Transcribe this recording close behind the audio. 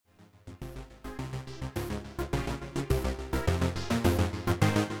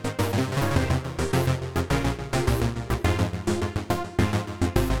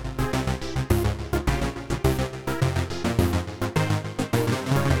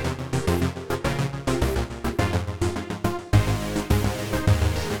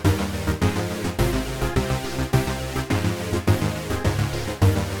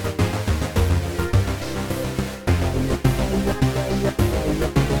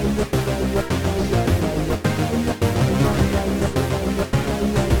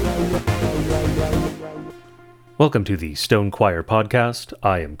Welcome to the Stone Choir Podcast.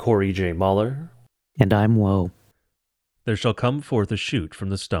 I am Corey J. Mahler. And I'm Woe. There shall come forth a shoot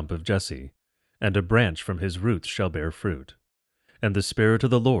from the stump of Jesse, and a branch from his roots shall bear fruit. And the Spirit of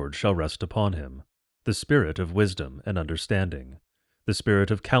the Lord shall rest upon him, the Spirit of wisdom and understanding, the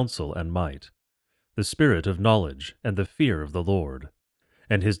Spirit of counsel and might, the Spirit of knowledge and the fear of the Lord.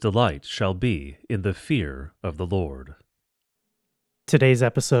 And his delight shall be in the fear of the Lord. Today's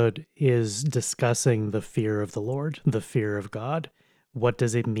episode is discussing the fear of the Lord, the fear of God. What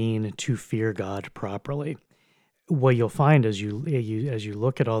does it mean to fear God properly? What you'll find as you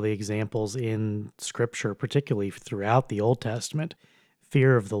look at all the examples in Scripture, particularly throughout the Old Testament,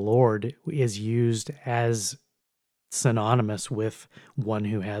 fear of the Lord is used as synonymous with one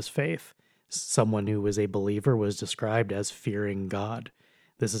who has faith. Someone who was a believer was described as fearing God.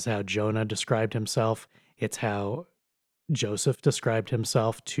 This is how Jonah described himself. It's how Joseph described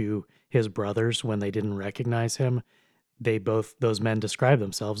himself to his brothers when they didn't recognize him. Those men describe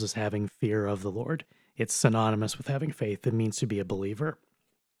themselves as having fear of the Lord. It's synonymous with having faith. It means to be a believer.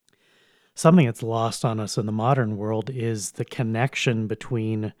 Something that's lost on us in the modern world is the connection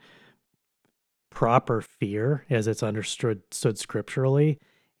between proper fear, as it's understood scripturally,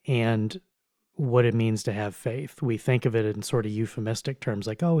 and what it means to have faith. We think of it in sort of euphemistic terms,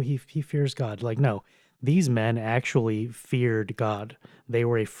 like, oh, he fears God. Like, no, these men actually feared God. They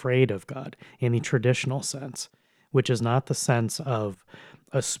were afraid of God in the traditional sense, which is not the sense of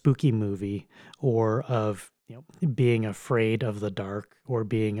a spooky movie or of being afraid of the dark or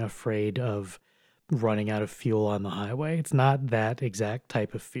being afraid of running out of fuel on the highway. It's not that exact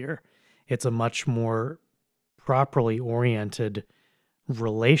type of fear. It's a much more properly oriented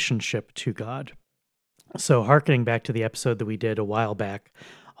relationship to God. So hearkening back to the episode that we did a while back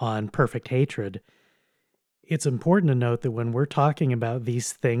on perfect hatred, it's important to note that when we're talking about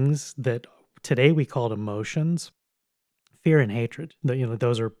these things that today we call emotions, fear and hatred,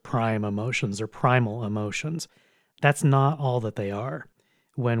 those are prime emotions or primal emotions. That's not all that they are.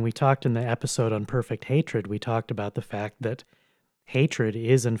 When we talked in the episode on perfect hatred, we talked about the fact that hatred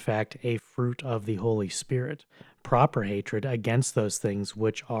is in fact a fruit of the Holy Spirit, proper hatred against those things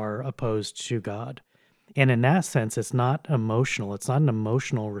which are opposed to God. And in that sense, it's not emotional. It's not an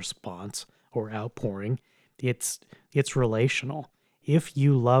emotional response or outpouring. It's relational. If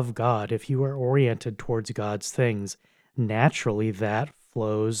you love God, if you are oriented towards God's things, naturally that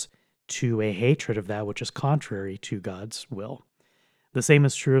flows to a hatred of that which is contrary to God's will. The same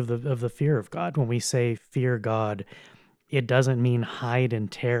is true of the fear of God. When we say fear God, it doesn't mean hide in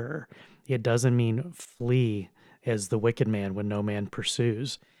terror. It doesn't mean flee as the wicked man when no man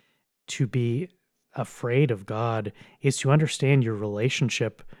pursues. To be afraid of God is to understand your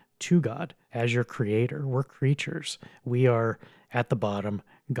relationship to God as your creator. We're creatures. We are at the bottom.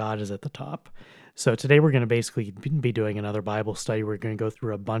 God is at the top. So today we're going to basically be doing another Bible study. We're going to go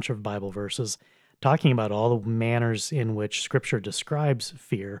through a bunch of Bible verses talking about all the manners in which Scripture describes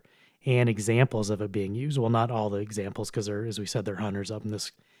fear and examples of it being used. Well, not all the examples, because as we said, they're hundreds of them.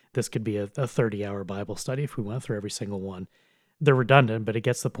 This could be a 30-hour Bible study if we went through every single one. They're redundant, but it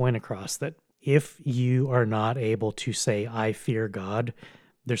gets the point across that if you are not able to say, I fear God,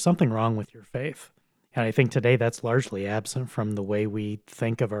 there's something wrong with your faith. And I think today that's largely absent from the way we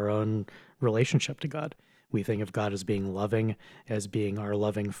think of our own relationship to God. We think of God as being loving, as being our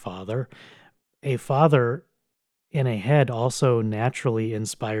loving Father. A father in a head also naturally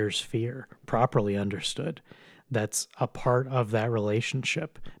inspires fear, properly understood. That's a part of that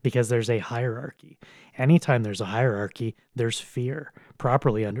relationship because there's a hierarchy. Anytime there's a hierarchy, there's fear,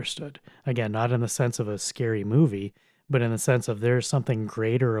 properly understood. Again, not in the sense of a scary movie, but in the sense of there's something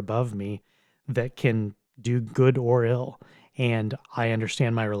greater above me that can do good or ill. And I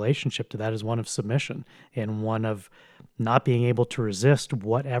understand my relationship to that as one of submission and one of not being able to resist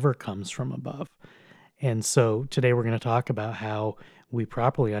whatever comes from above. And so today we're going to talk about how we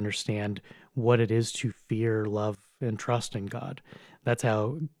properly understand what it is to fear, love, and trust in God. That's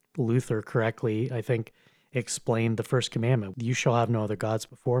how Luther correctly, I think, explained the first commandment. You shall have no other gods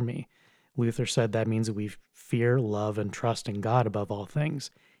before me. Luther said that means that we fear, love, and trust in God above all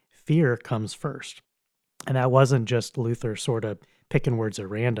things. Fear comes first. And that wasn't just Luther sort of picking words at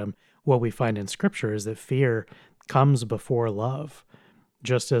random. What we find in Scripture is that fear comes before love.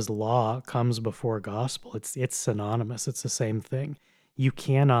 Just as law comes before gospel, it's synonymous. It's the same thing. You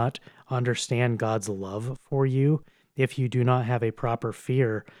cannot understand God's love for you if you do not have a proper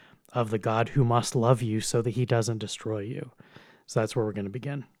fear of the God who must love you so that he doesn't destroy you. So that's where we're going to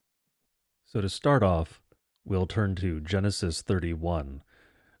begin. So to start off, we'll turn to Genesis 31.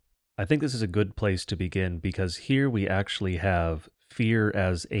 I think this is a good place to begin because here we actually have fear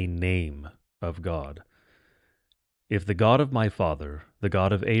as a name of God. If the God of my father, the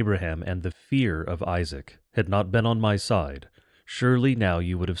God of Abraham, and the fear of Isaac had not been on my side, surely now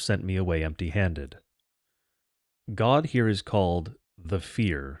you would have sent me away empty-handed. God here is called the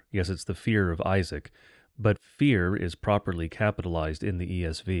fear. Yes, it's the fear of Isaac, but fear is properly capitalized in the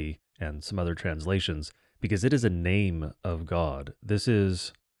ESV and some other translations because it is a name of God. This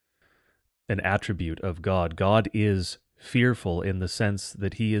is an attribute of God. God is fearful in the sense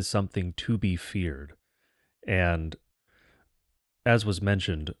that he is something to be feared. And as was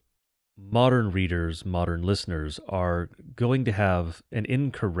mentioned, modern readers, modern listeners are going to have an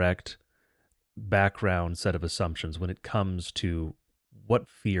incorrect background set of assumptions when it comes to what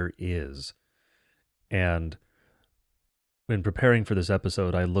fear is. And when preparing for this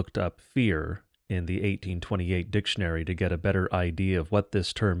episode, I looked up fear in the 1828 dictionary to get a better idea of what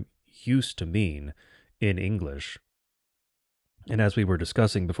this term used to mean in English. And as we were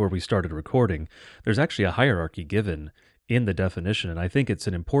discussing before we started recording, there's actually a hierarchy given in the definition, and I think it's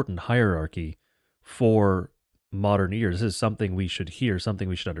an important hierarchy for modern ears. This is something we should hear, something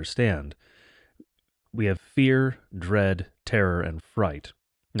we should understand. We have fear, dread, terror, and fright.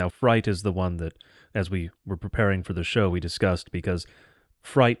 Now, fright is the one that, as we were preparing for the show, we discussed, because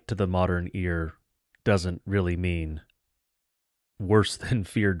fright to the modern ear doesn't really mean worse than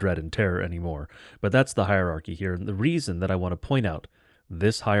fear, dread, and terror anymore. But that's the hierarchy here. And the reason that I want to point out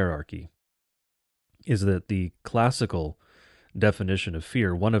this hierarchy is that the classical definition of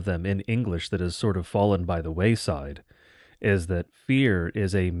fear, one of them in English that has sort of fallen by the wayside, is that fear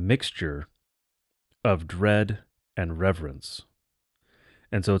is a mixture of dread and reverence.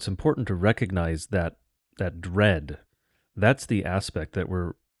 And so it's important to recognize that dread, that's the aspect that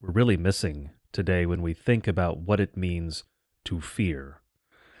we're really missing today when we think about what it means to fear.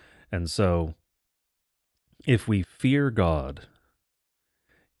 And so if we fear God,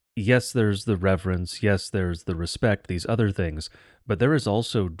 yes, there's the reverence, yes, there's the respect, these other things, but there is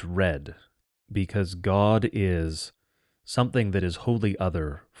also dread, because God is something that is wholly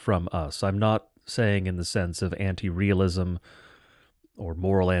other from us. I'm not saying in the sense of anti-realism or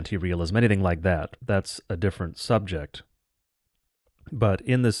moral anti-realism, anything like that. That's a different subject. But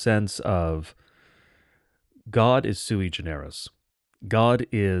in the sense of God is sui generis. God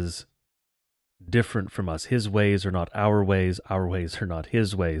is different from us. His ways are not our ways are not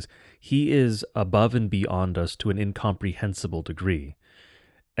his ways. He is above and beyond us to an incomprehensible degree.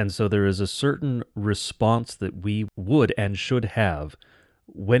 And so there is a certain response that we would and should have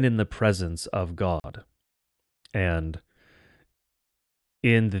when in the presence of God. And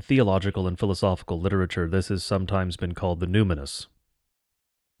in the theological and philosophical literature, this has sometimes been called the numinous.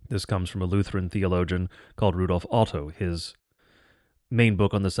 This comes from a Lutheran theologian called Rudolf Otto. His main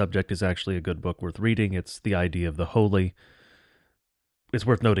book on the subject is actually a good book worth reading. It's The Idea of the Holy. It's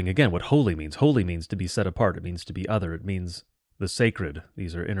worth noting again what holy means. Holy means to be set apart. It means to be other. It means the sacred.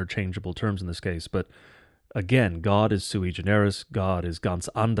 These are interchangeable terms in this case. But again, God is sui generis. God is ganz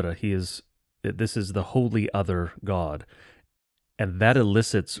andere. This is the holy other God. And that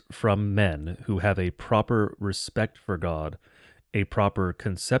elicits from men who have a proper respect for God, a proper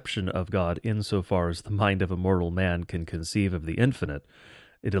conception of God insofar as the mind of a mortal man can conceive of the infinite,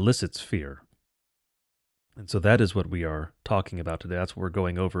 it elicits fear. And so that is what we are talking about today. That's what we're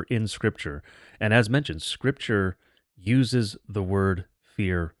going over in Scripture. And as mentioned, Scripture uses the word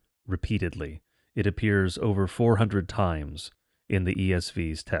fear repeatedly. It appears over 400 times in the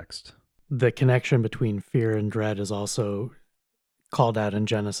ESV's text. The connection between fear and dread is also called out in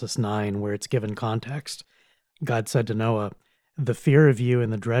Genesis 9, where it's given context. God said to Noah, "The fear of you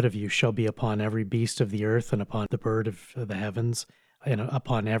and the dread of you shall be upon every beast of the earth and upon the bird of the heavens and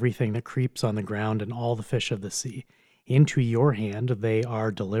upon everything that creeps on the ground and all the fish of the sea. Into your hand they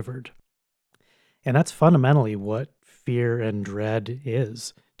are delivered." And that's fundamentally what fear and dread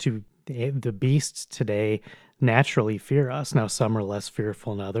is. To the beasts today naturally fear us. Now, some are less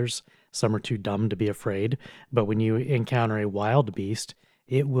fearful than others. Some are too dumb to be afraid. But when you encounter a wild beast,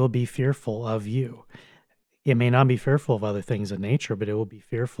 it will be fearful of you. It may not be fearful of other things in nature, but it will be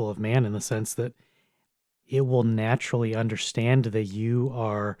fearful of man in the sense that it will naturally understand that you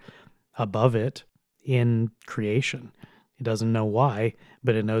are above it in creation. It doesn't know why,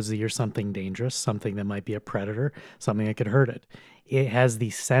 but it knows that you're something dangerous, something that might be a predator, something that could hurt it. It has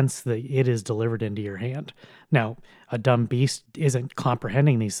the sense that it is delivered into your hand. Now, a dumb beast isn't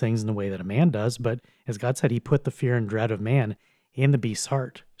comprehending these things in the way that a man does, but as God said, he put the fear and dread of man in the beast's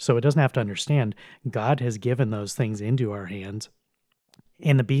heart. So it doesn't have to understand. God has given those things into our hands,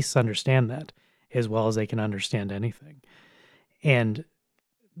 and the beasts understand that as well as they can understand anything. And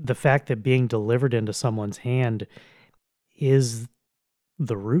the fact that being delivered into someone's hand is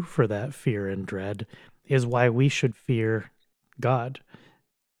the root for that fear and dread is why we should fear God.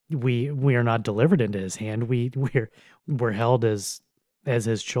 We are not delivered into his hand. We're held as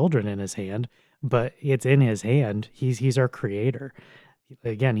his children in his hand, but it's in his hand. He's our creator.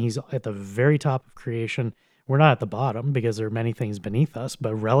 Again, he's at the very top of creation. We're not at the bottom because there are many things beneath us,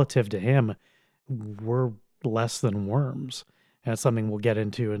 but relative to him, we're less than worms. And that's something we'll get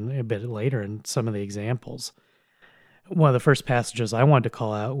into in a bit later in some of the examples. One of the first passages I wanted to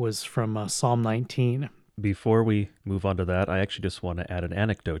call out was from Psalm 19. Before we move on to that, I actually just want to add an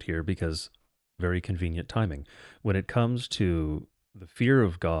anecdote here because very convenient timing. When it comes to the fear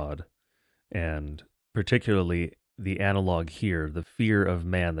of God, and particularly the analog here, the fear of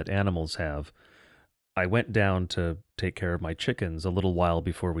man that animals have, I went down to take care of my chickens a little while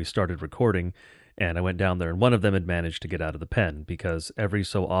before we started recording, and I went down there, and one of them had managed to get out of the pen because every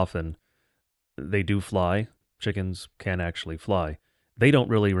so often they do fly. Chickens can actually fly. They don't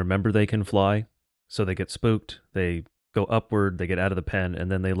really remember they can fly, so they get spooked. They go upward, they get out of the pen,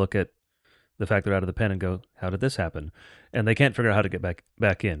 and then they look at the fact they're out of the pen and go, how did this happen? And they can't figure out how to get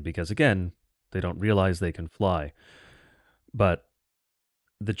back in because, again, they don't realize they can fly. But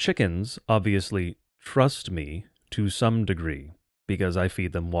the chickens obviously trust me to some degree because I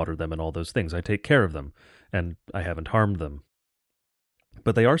feed them, water them, and all those things. I take care of them, and I haven't harmed them.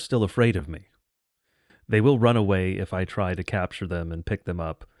 But they are still afraid of me. They will run away if I try to capture them and pick them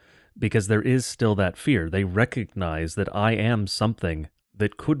up because there is still that fear. They recognize that I am something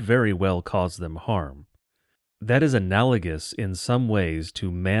that could very well cause them harm. That is analogous in some ways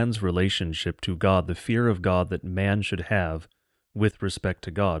to man's relationship to God, the fear of God that man should have with respect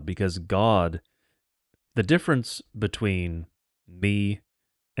to God, because God, the difference between me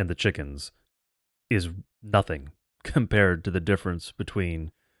and the chickens is nothing compared to the difference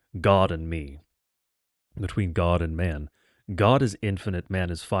between God and me, between God and man. God is infinite, man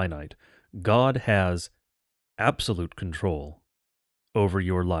is finite. God has absolute control over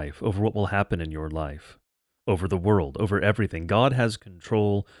your life, over what will happen in your life, over the world, over everything. God has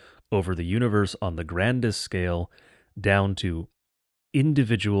control over the universe on the grandest scale, down to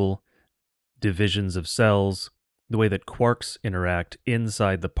individual divisions of cells, the way that quarks interact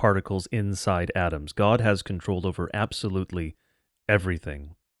inside the particles inside atoms. God has control over absolutely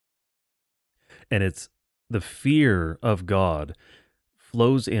everything. And it's the fear of God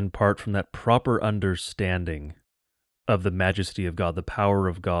flows in part from that proper understanding of the majesty of God, the power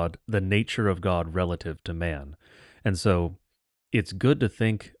of God, the nature of God relative to man. And so it's good to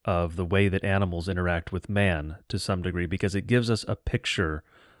think of the way that animals interact with man to some degree because it gives us a picture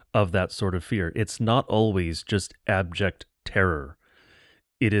of that sort of fear. It's not always just abject terror.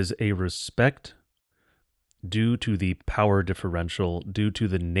 It is a respect due to the power differential, due to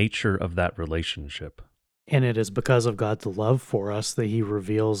the nature of that relationship. And it is because of God's love for us that he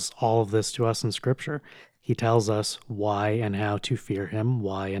reveals all of this to us in Scripture. He tells us why and how to fear him,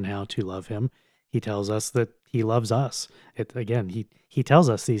 why and how to love him. He tells us that he loves us. He tells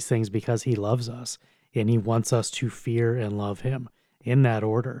us these things because he loves us, and he wants us to fear and love him in that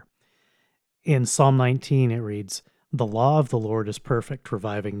order. In Psalm 19, it reads, "The law of the Lord is perfect,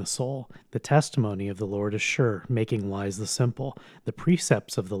 reviving the soul. The testimony of the Lord is sure, making wise the simple. The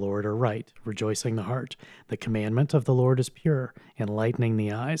precepts of the Lord are right, rejoicing the heart. The commandment of the Lord is pure, enlightening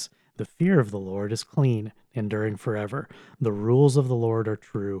the eyes. The fear of the Lord is clean, enduring forever. The rules of the Lord are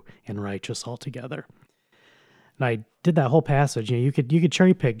true and righteous altogether." And I did that whole passage. You could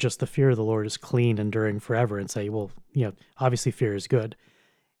cherry pick just the fear of the Lord is clean, enduring forever, and say, well, obviously fear is good.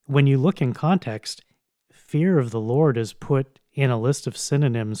 When you look in context, fear of the Lord is put in a list of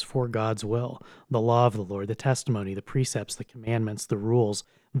synonyms for God's will. The law of the Lord, the testimony, the precepts, the commandments, the rules,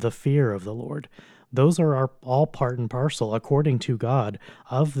 the fear of the Lord. Those are all part and parcel, according to God,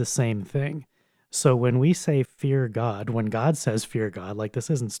 of the same thing. So when we say fear God, when God says fear God, like this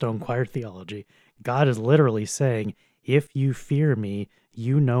isn't stone choir theology, God is literally saying, if you fear me,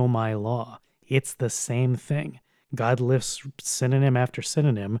 you know my law. It's the same thing. God lists synonym after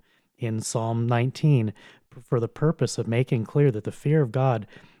synonym in Psalm 19 for the purpose of making clear that the fear of God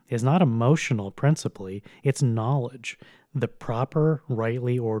is not emotional principally, it's knowledge. The proper,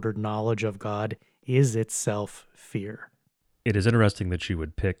 rightly ordered knowledge of God is itself fear. It is interesting that you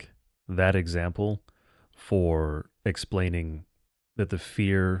would pick that example for explaining that the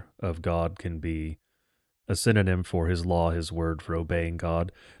fear of God can be a synonym for his law, his word, for obeying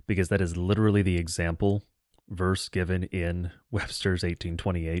God, because that is literally the example verse given in Webster's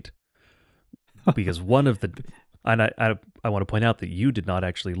 1828. Because one of the, and I want to point out that you did not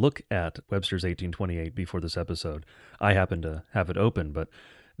actually look at Webster's 1828 before this episode. I happen to have it open, but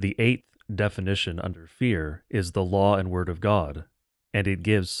the 8th definition under fear is the law and word of God, and it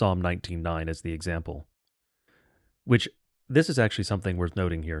gives Psalm 19:9 as the example. which this is actually something worth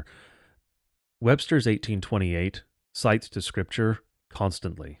noting here. Webster's 1828 cites to Scripture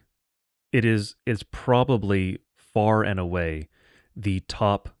constantly. It's probably far and away the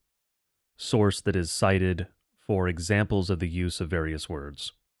top source that is cited for examples of the use of various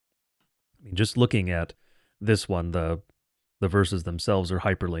words. I mean, just looking at this one, the verses themselves are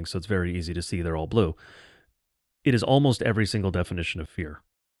hyperlinked, so it's very easy to see they're all blue. It is almost every single definition of fear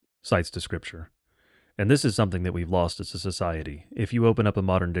cites to Scripture. And this is something that we've lost as a society. If you open up a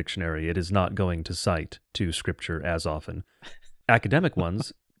modern dictionary, it is not going to cite to Scripture as often. Academic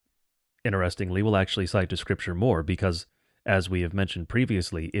ones, interestingly, will actually cite to Scripture more because, as we have mentioned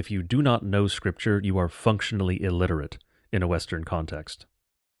previously, if you do not know Scripture, you are functionally illiterate in a Western context.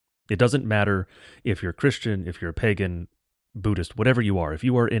 It doesn't matter if you're Christian, if you're a pagan, Buddhist, whatever you are. If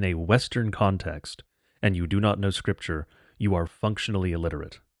you are in a Western context and you do not know Scripture, you are functionally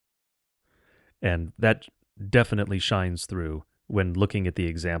illiterate. And that definitely shines through when looking at the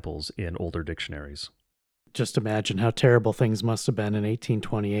examples in older dictionaries. Just imagine how terrible things must have been in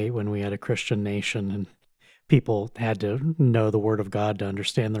 1828 when we had a Christian nation and people had to know the Word of God to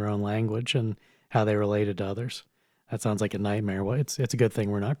understand their own language and how they related to others. That sounds like a nightmare. Well, it's a good thing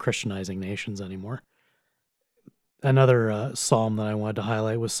we're not Christianizing nations anymore. Another psalm that I wanted to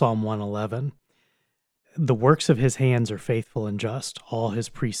highlight was Psalm 111. The works of his hands are faithful and just. All his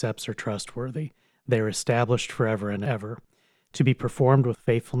precepts are trustworthy. They are established forever and ever, to be performed with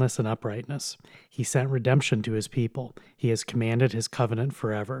faithfulness and uprightness. He sent redemption to his people. He has commanded his covenant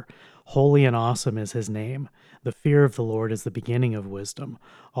forever. Holy and awesome is his name. The fear of the Lord is the beginning of wisdom.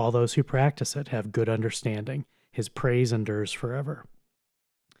 All those who practice it have good understanding. His praise endures forever.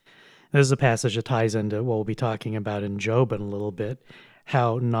 This is a passage that ties into what we'll be talking about in Job in a little bit,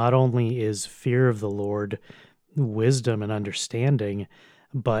 how not only is fear of the Lord wisdom and understanding,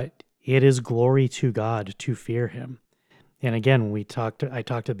 but it is glory to God to fear him. And again, I talked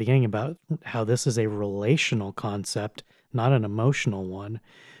at the beginning about how this is a relational concept, not an emotional one.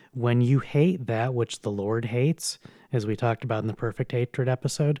 When you hate that which the Lord hates, as we talked about in the Perfect Hatred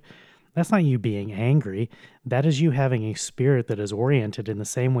episode, that's not you being angry. That is you having a spirit that is oriented in the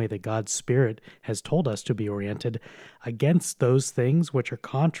same way that God's Spirit has told us to be oriented against those things which are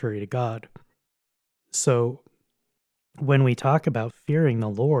contrary to God. So when we talk about fearing the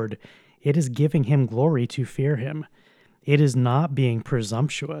Lord, it is giving him glory to fear him. It is not being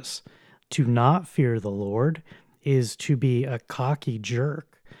presumptuous. To not fear the Lord is to be a cocky jerk.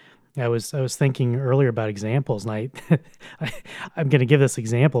 I was thinking earlier about examples, and I'm going to give this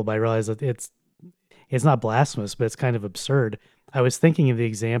example, but I realize that it's not blasphemous, but it's kind of absurd. I was thinking of the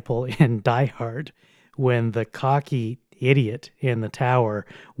example in Die Hard when the cocky idiot in the tower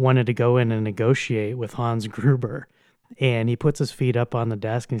wanted to go in and negotiate with Hans Gruber, and he puts his feet up on the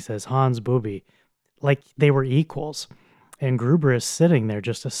desk and he says, "Hans Booby," like they were equals. And Gruber is sitting there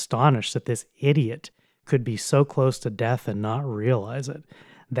just astonished that this idiot could be so close to death and not realize it.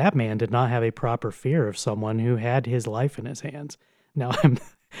 That man did not have a proper fear of someone who had his life in his hands. Now,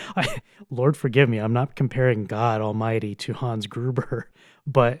 Lord forgive me, I'm not comparing God Almighty to Hans Gruber,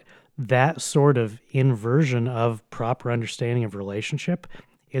 but that sort of inversion of proper understanding of relationship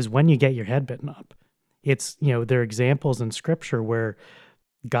is when you get your head bitten up. It's, there are examples in Scripture where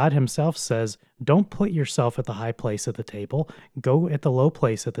God himself says, don't put yourself at the high place at the table. Go at the low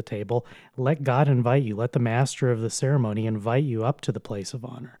place at the table. Let God invite you. Let the master of the ceremony invite you up to the place of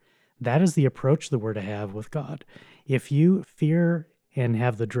honor. That is the approach that we're to have with God. If you fear and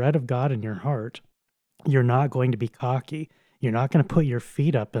have the dread of God in your heart, you're not going to be cocky. You're not going to put your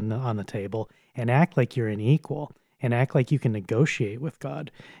feet up on the table and act like you're an equal and act like you can negotiate with God.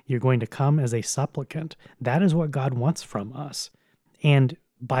 You're going to come as a supplicant. That is what God wants from us. And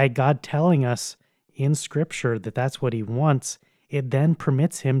by God telling us in Scripture that that's what he wants, it then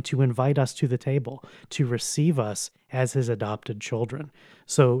permits him to invite us to the table, to receive us as his adopted children.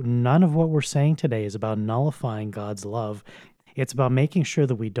 So none of what we're saying today is about nullifying God's love. It's about making sure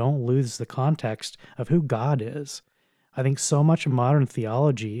that we don't lose the context of who God is. I think so much of modern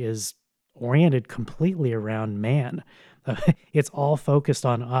theology is oriented completely around man. It's all focused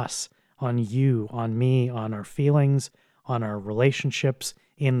on us, on you, on me, on our feelings, on our relationships,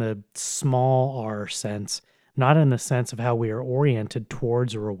 in the small r sense, not in the sense of how we are oriented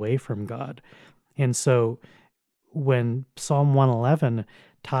towards or away from God. And so when Psalm 111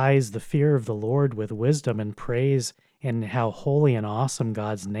 ties the fear of the Lord with wisdom and praise and how holy and awesome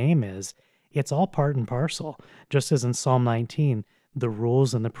God's name is, it's all part and parcel. Just as in Psalm 19, the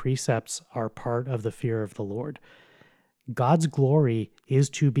rules and the precepts are part of the fear of the Lord. God's glory is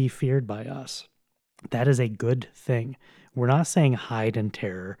to be feared by us. That is a good thing. We're not saying hide in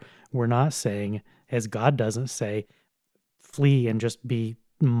terror. We're not saying, as God doesn't say, flee and just be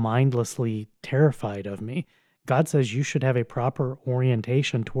mindlessly terrified of me. God says you should have a proper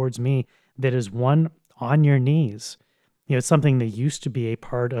orientation towards me that is one on your knees. It's something that used to be a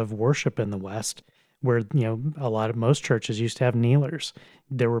part of worship in the West, where, most churches used to have kneelers.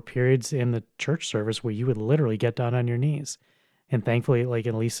 There were periods in the church service where you would literally get down on your knees. And thankfully, like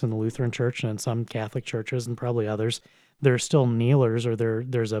at least in the Lutheran church and in some Catholic churches and probably others, there are still kneelers, or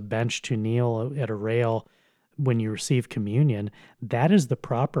there's a bench to kneel at a rail when you receive communion. That is the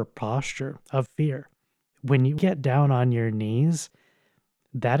proper posture of fear. When you get down on your knees,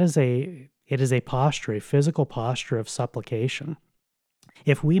 it is a posture, a physical posture of supplication.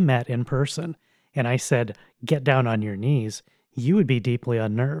 If we met in person and I said, get down on your knees, you would be deeply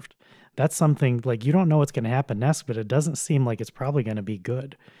unnerved. That's something like you don't know what's going to happen next, but it doesn't seem like it's probably going to be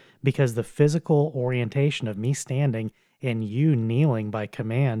good, because the physical orientation of me standing and you kneeling by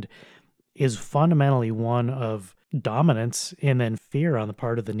command is fundamentally one of dominance and then fear on the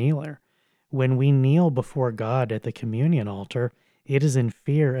part of the kneeler. When we kneel before God at the communion altar, it is in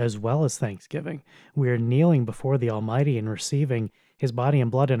fear as well as thanksgiving. We are kneeling before the Almighty and receiving his body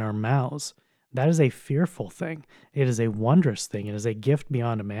and blood in our mouths. That is a fearful thing. It is a wondrous thing. It is a gift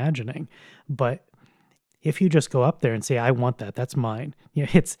beyond imagining. But if you just go up there and say, I want that, that's mine.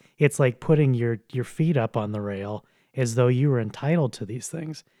 It's like putting your feet up on the rail as though you were entitled to these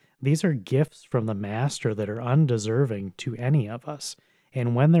things. These are gifts from the Master that are undeserving to any of us.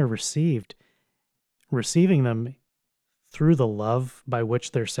 And when they're receiving them through the love by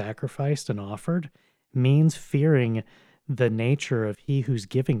which they're sacrificed and offered means fearing the nature of he who's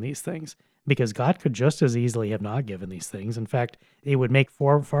giving these things. Because God could just as easily have not given these things. In fact, it would make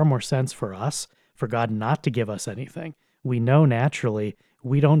far more sense for us, for God not to give us anything. We know naturally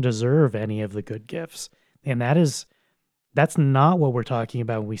we don't deserve any of the good gifts. And that's not what we're talking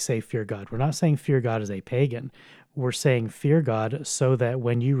about when we say fear God. We're not saying fear God as a pagan. We're saying fear God so that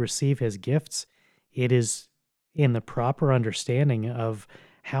when you receive his gifts, it is in the proper understanding of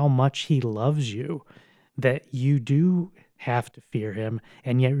how much he loves you, that you do have to fear him,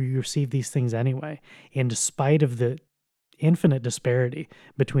 and yet you receive these things anyway. And despite of the infinite disparity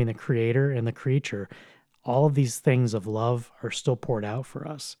between the creator and the creature, all of these things of love are still poured out for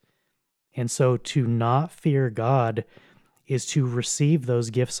us. And so to not fear God is to receive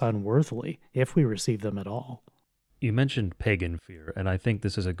those gifts unworthily, if we receive them at all. You mentioned pagan fear, and I think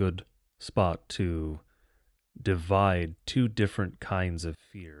this is a good spot to divide two different kinds of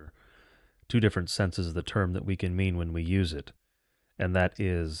fear, two different senses of the term that we can mean when we use it. And that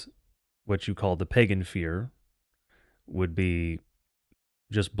is what you call the pagan fear would be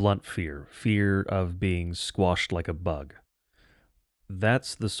just blunt fear, fear of being squashed like a bug.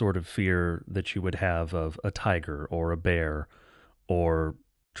 That's the sort of fear that you would have of a tiger or a bear or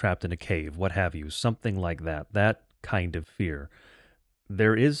trapped in a cave, what have you, something like that, that kind of fear.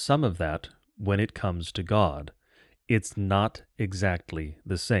 There is some of that when it comes to God. It's not exactly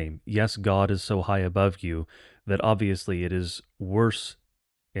the same. Yes, God is so high above you that obviously it is worse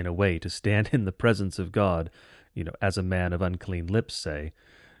in a way to stand in the presence of God, as a man of unclean lips, say,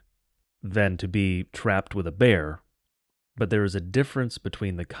 than to be trapped with a bear. But there is a difference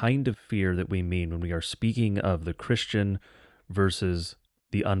between the kind of fear that we mean when we are speaking of the Christian versus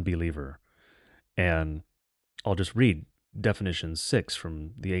the unbeliever. And I'll just read definition 6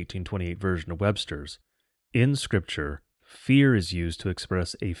 from the 1828 version of Webster's. In Scripture, fear is used to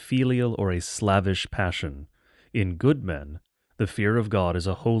express a filial or a slavish passion. In good men, the fear of God is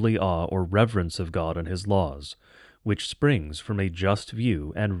a holy awe or reverence of God and his laws, which springs from a just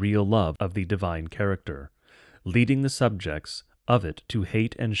view and real love of the divine character, leading the subjects of it to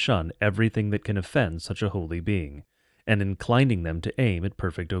hate and shun everything that can offend such a holy being, and inclining them to aim at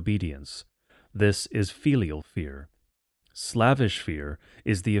perfect obedience. This is filial fear. Slavish fear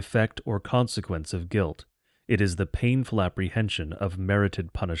is the effect or consequence of guilt. It is the painful apprehension of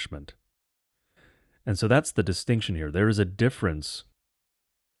merited punishment. And so that's the distinction here. There is a difference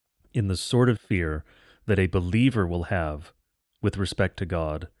in the sort of fear that a believer will have with respect to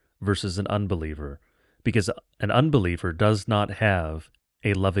God versus an unbeliever, because an unbeliever does not have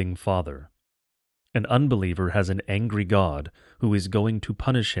a loving Father. An unbeliever has an angry God who is going to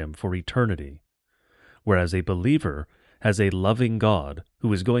punish him for eternity, whereas a believer has a loving God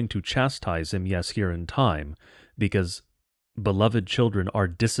who is going to chastise him, yes, here in time, because beloved children are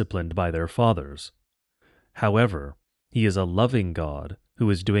disciplined by their fathers. However, he is a loving God who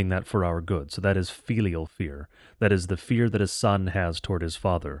is doing that for our good. So that is filial fear. That is the fear that a son has toward his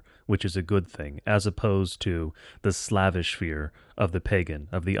father, which is a good thing, as opposed to the slavish fear of the pagan,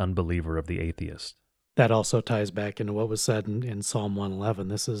 of the unbeliever, of the atheist. That also ties back into what was said in Psalm 111.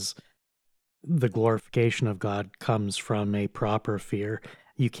 This is the glorification of God comes from a proper fear.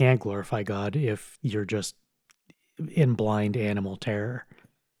 You can't glorify God if you're just in blind animal terror.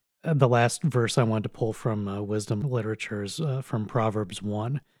 The last verse I wanted to pull from wisdom literature is from Proverbs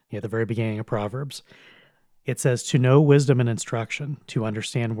 1, the very beginning of Proverbs. It says, to know wisdom and instruction, to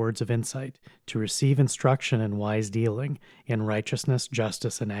understand words of insight, to receive instruction in wise dealing, in righteousness,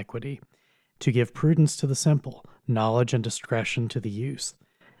 justice, and equity, to give prudence to the simple, knowledge and discretion to the youth.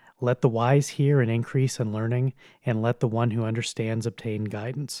 Let the wise hear and increase in learning, and let the one who understands obtain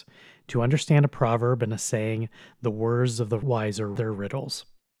guidance. To understand a proverb and a saying, the words of the wise are their riddles.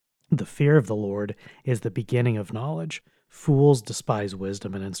 The fear of the Lord is the beginning of knowledge. Fools despise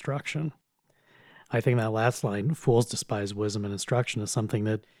wisdom and instruction. I think that last line, fools despise wisdom and instruction, is something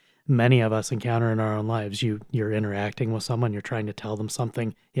that many of us encounter in our own lives. You're interacting with someone, you're trying to tell them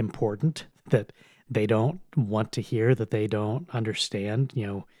something important that they don't want to hear, that they don't understand.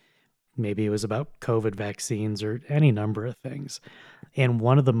 Maybe it was about COVID vaccines or any number of things. And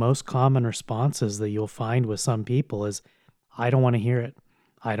one of the most common responses that you'll find with some people is, I don't want to hear it.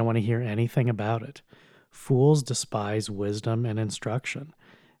 I don't want to hear anything about it. Fools despise wisdom and instruction.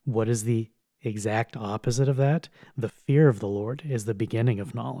 What is the exact opposite of that? The fear of the Lord is the beginning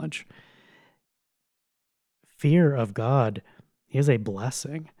of knowledge. Fear of God is a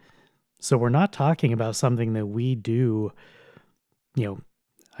blessing. So we're not talking about something that we do,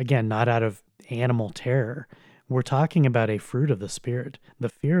 again, not out of animal terror. We're talking about a fruit of the Spirit. The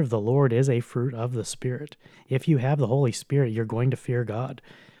fear of the Lord is a fruit of the Spirit. If you have the Holy Spirit, you're going to fear God.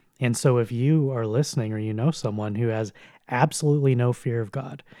 And so if you are listening or you know someone who has absolutely no fear of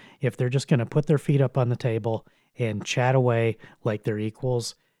God, if they're just going to put their feet up on the table and chat away like they're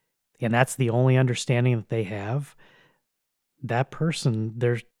equals, and that's the only understanding that they have, that person,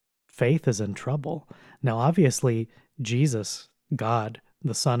 their faith is in trouble. Now, obviously, Jesus, God,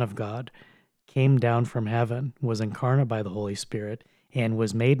 the Son of God, came down from heaven, was incarnate by the Holy Spirit, and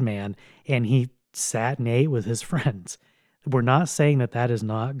was made man, and he sat and ate with his friends. We're not saying that that is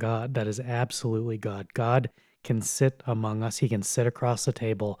not God. That is absolutely God. God can sit among us. He can sit across the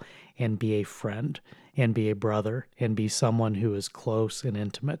table and be a friend and be a brother and be someone who is close and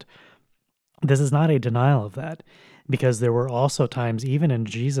intimate. This is not a denial of that, because there were also times, even in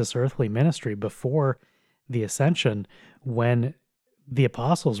Jesus' earthly ministry before the ascension, when the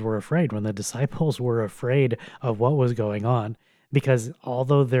apostles were afraid, when the disciples were afraid of what was going on, because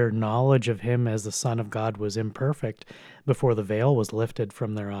although their knowledge of him as the Son of God was imperfect before the veil was lifted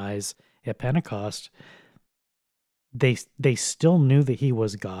from their eyes at Pentecost, they still knew that he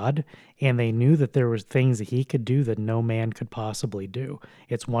was God, and they knew that there was things that he could do that no man could possibly do.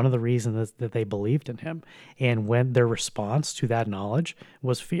 It's one of the reasons that they believed in him. And when their response to that knowledge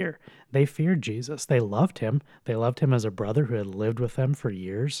was fear, they feared Jesus. They loved him. They loved him as a brother who had lived with them for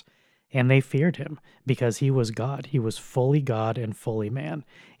years. And they feared him because he was God. He was fully God and fully man.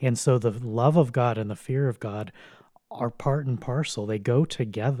 And so the love of God and the fear of God are part and parcel. They go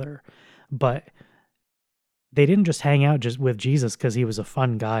together. But they didn't just hang out just with Jesus because he was a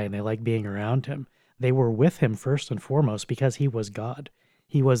fun guy and they liked being around him. They were with him first and foremost because he was God.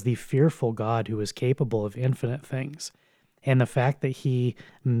 He was the fearful God who was capable of infinite things. And the fact that he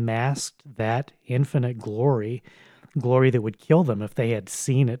masked that infinite glory that would kill them if they had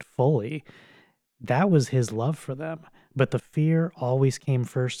seen it fully, that was his love for them. But the fear always came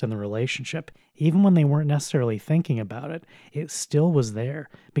first in the relationship. Even when they weren't necessarily thinking about it, it still was there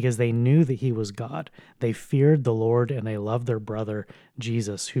because they knew that he was God. They feared the Lord and they loved their brother,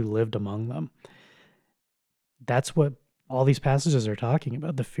 Jesus, who lived among them. That's what all these passages are talking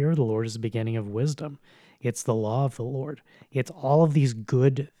about. The fear of the Lord is the beginning of wisdom. It's the law of the Lord. It's all of these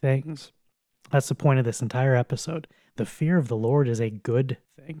good things. That's the point of this entire episode. The fear of the Lord is a good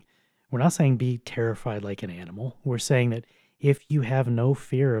thing. We're not saying be terrified like an animal. We're saying that if you have no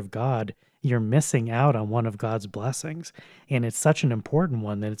fear of God, you're missing out on one of God's blessings. And it's such an important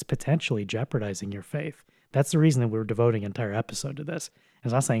one that it's potentially jeopardizing your faith. That's the reason that we're devoting an entire episode to this.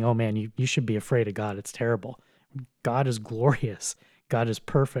 It's not saying, oh man, you should be afraid of God. It's terrible. God is glorious. God is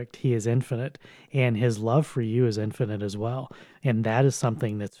perfect. He is infinite. And his love for you is infinite as well. And that is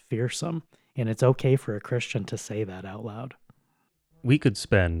something that's fearsome. And it's okay for a Christian to say that out loud. We could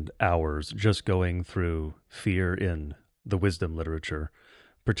spend hours just going through fear in the wisdom literature,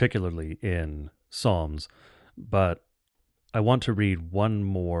 particularly in Psalms, but I want to read one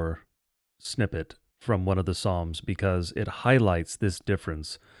more snippet from one of the Psalms because it highlights this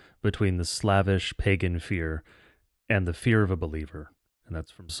difference between the slavish pagan fear and the fear of a believer, and that's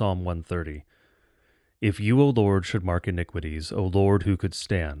from Psalm 130. If you, O Lord, should mark iniquities, O Lord, who could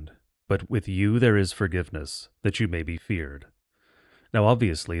stand? But with you there is forgiveness, that you may be feared. Now,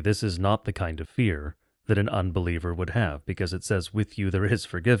 obviously, this is not the kind of fear that an unbeliever would have, because it says, with you there is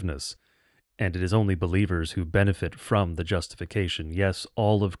forgiveness, and it is only believers who benefit from the justification. Yes,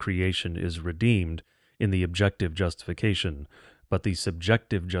 all of creation is redeemed in the objective justification, but the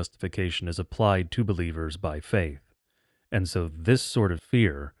subjective justification is applied to believers by faith. And so this sort of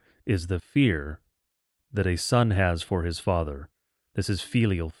fear is the fear that a son has for his father. This is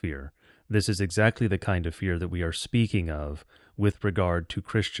filial fear. This is exactly the kind of fear that we are speaking of with regard to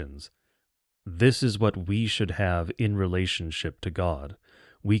Christians. This is what we should have in relationship to God.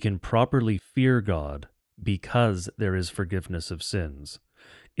 We can properly fear God because there is forgiveness of sins.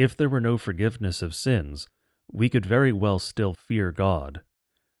 If there were no forgiveness of sins, we could very well still fear God,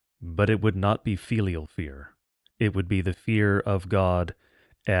 but it would not be filial fear. It would be the fear of God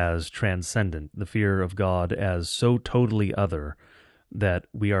as transcendent, the fear of God as so totally other that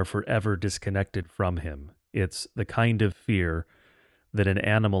we are forever disconnected from him. It's the kind of fear that an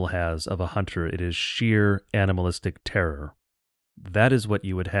animal has of a hunter. It is sheer animalistic terror. That is what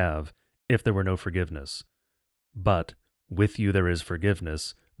you would have if there were no forgiveness. But with you there is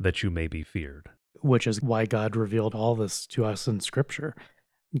forgiveness, that you may be feared. Which is why God revealed all this to us in Scripture.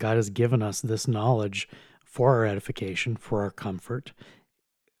 God has given us this knowledge for our edification, for our comfort,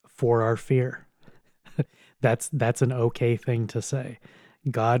 for our fear. That's an okay thing to say.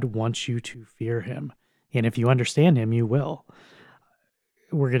 God wants you to fear him. And if you understand him, you will.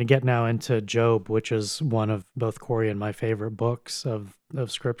 We're going to get now into Job, which is one of both Corey and my favorite books of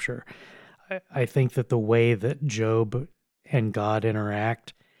Scripture. I think that the way that Job and God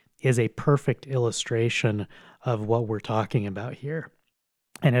interact is a perfect illustration of what we're talking about here.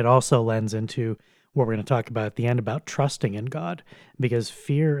 And it also lends into what we're going to talk about at the end about trusting in God, because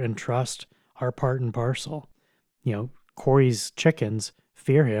fear and trust are part and parcel. You know, Corey's chickens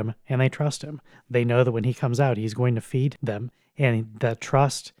fear him and they trust him. They know that when he comes out, he's going to feed them. And that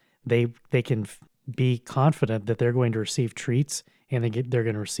trust, they can be confident that they're going to receive treats and they're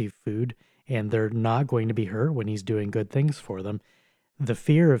going to receive food and they're not going to be hurt when he's doing good things for them. The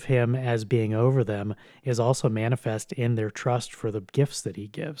fear of him as being over them is also manifest in their trust for the gifts that he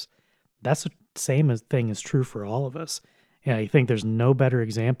gives. That's the same thing is true for all of us. And I think there's no better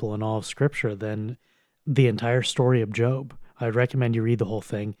example in all of Scripture than the entire story of Job. I'd recommend you read the whole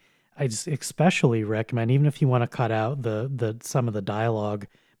thing. I just especially recommend, even if you want to cut out the some of the dialogue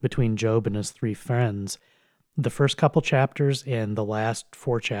between Job and his three friends, the first couple chapters and the last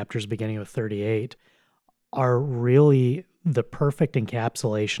 4 chapters, beginning with 38, are really the perfect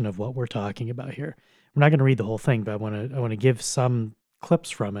encapsulation of what we're talking about here. We're not going to read the whole thing, but I want to give some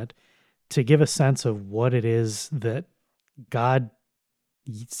clips from it to give a sense of what it is that God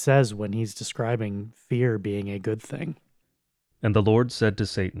says when he's describing fear being a good thing. And the Lord said to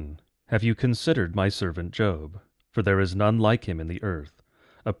Satan, Have you considered my servant Job? For there is none like him in the earth,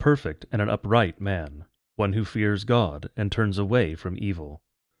 a perfect and an upright man, one who fears God and turns away from evil.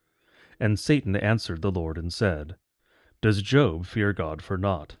 And Satan answered the Lord and said, Does Job fear God for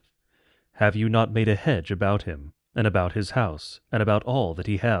naught? Have you not made a hedge about him, and about his house, and about all that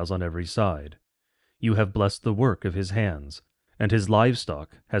he has on every side? You have blessed the work of his hands, and his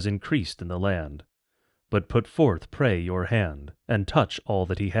livestock has increased in the land. But put forth, pray, your hand, and touch all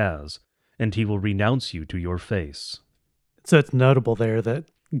that he has, and he will renounce you to your face. So it's notable there that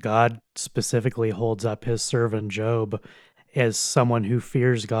God specifically holds up his servant Job as someone who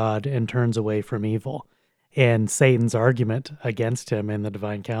fears God and turns away from evil. And Satan's argument against him in the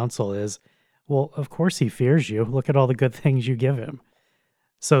divine council is, well, of course he fears you. Look at all the good things you give him.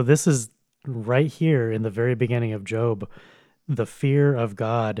 So this is right here in the very beginning of Job. The fear of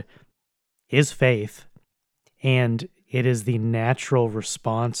God is faith, and it is the natural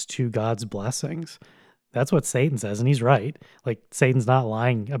response to God's blessings. That's what Satan says, and he's right. Like, Satan's not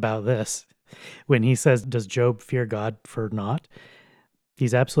lying about this. When he says, does Job fear God for naught?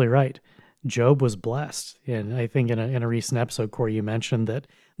 He's absolutely right. Job was blessed. And I think in a recent episode, Corey, you mentioned that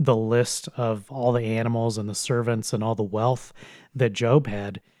the list of all the animals and the servants and all the wealth that Job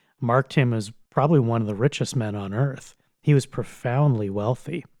had marked him as probably one of the richest men on earth. He was profoundly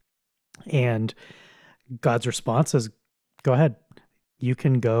wealthy. And God's response is, go ahead. You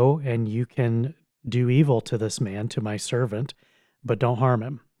can go and you can do evil to this man, to my servant, but don't harm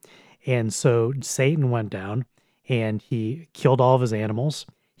him. And so Satan went down and he killed all of his animals.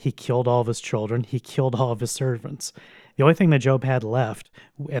 He killed all of his children. He killed all of his servants. The only thing that Job had left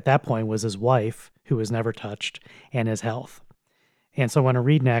at that point was his wife, who was never touched, and his health. And so when I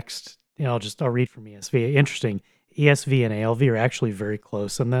read next, I'll read from ESV. Interesting. ESV and ALV are actually very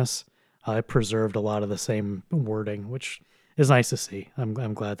close in this. It preserved a lot of the same wording, which is nice to see. I'm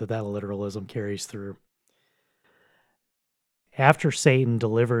glad that literalism carries through. After Satan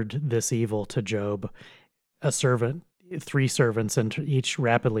delivered this evil to Job, a servant, three servants, and each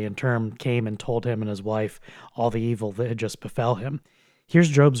rapidly in turn, came and told him and his wife all the evil that had just befell him. Here's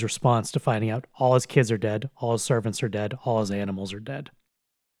Job's response to finding out all his kids are dead, all his servants are dead, all his animals are dead.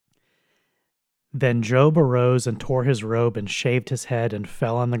 Then Job arose and tore his robe and shaved his head and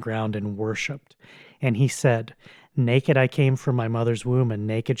fell on the ground and worshipped. And he said, Naked I came from my mother's womb, and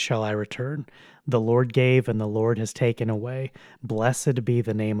naked shall I return. The Lord gave, and the Lord has taken away. Blessed be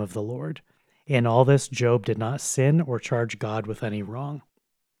the name of the Lord. In all this, Job did not sin or charge God with any wrong.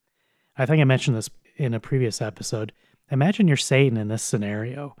 I think I mentioned this in a previous episode. Imagine you're Satan in this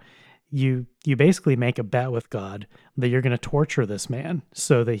scenario. You basically make a bet with God that you're going to torture this man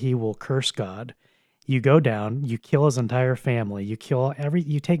so that he will curse God. You go down, you kill his entire family, you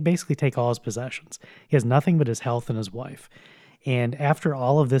basically take all his possessions. He has nothing but his health and his wife. And after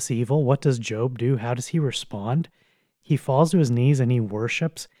all of this evil, what does Job do? How does he respond? He falls to his knees and he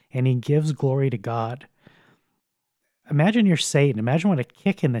worships and he gives glory to God. Imagine you're Satan. Imagine what a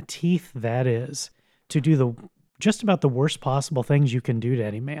kick in the teeth that is to do just about the worst possible things you can do to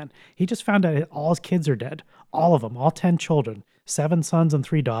any man. He just found out all his kids are dead. All of them, all 10 children, 7 sons and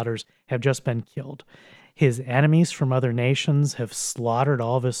 3 daughters have just been killed. His enemies from other nations have slaughtered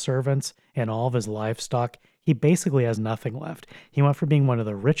all of his servants and all of his livestock. He basically has nothing left. He went from being one of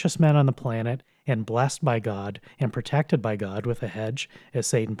the richest men on the planet and blessed by God and protected by God with a hedge, as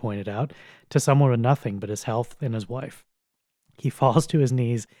Satan pointed out, to someone with nothing but his health and his wife. He falls to his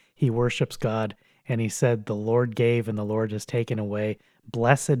knees, he worships God, and he said, The Lord gave and the Lord has taken away.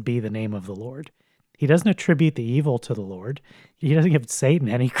 Blessed be the name of the Lord. He doesn't attribute the evil to the Lord. He doesn't give Satan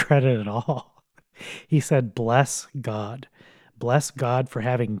any credit at all. He said, bless God. Bless God for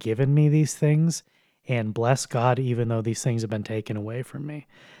having given me these things, and bless God even though these things have been taken away from me.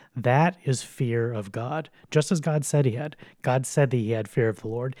 That is fear of God, just as God said he had. God said that he had fear of the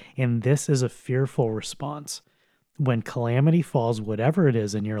Lord, and this is a fearful response. When calamity falls, whatever it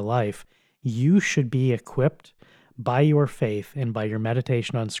is in your life, you should be equipped by your faith and by your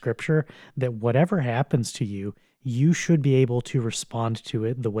meditation on Scripture that whatever happens to you, you should be able to respond to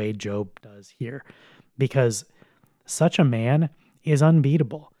it the way Job does here. Because such a man is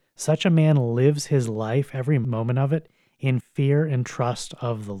unbeatable. Such a man lives his life, every moment of it, in fear and trust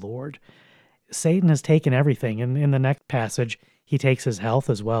of the Lord. Satan has taken everything. And in the next passage, he takes his health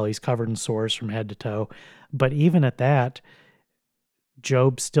as well. He's covered in sores from head to toe. But even at that,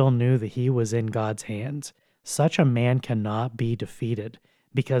 Job still knew that he was in God's hands. Such a man cannot be defeated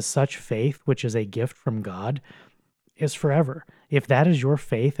because such faith, which is a gift from God, is forever. If that is your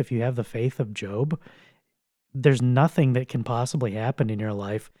faith, if you have the faith of Job, there's nothing that can possibly happen in your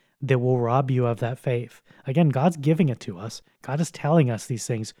life that will rob you of that faith. Again, God's giving it to us. God is telling us these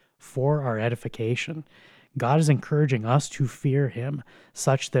things for our edification. God is encouraging us to fear him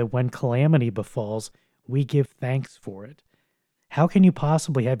such that when calamity befalls, we give thanks for it. How can you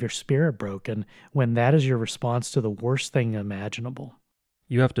possibly have your spirit broken when that is your response to the worst thing imaginable?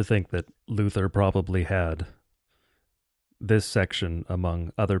 You have to think that Luther probably had this section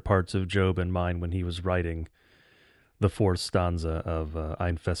among other parts of Job in mind when he was writing the 4th stanza of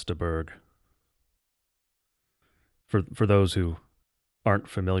Ein feste Burg. For those who aren't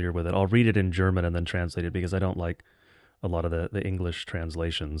familiar with it, I'll read it in German and then translate it because I don't like a lot of the English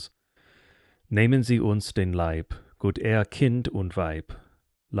translations. Nehmen Sie uns den Leib, gut Kind und Weib,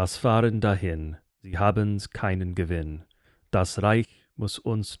 lass fahren dahin, sie haben's keinen Gewinn, das Reich muss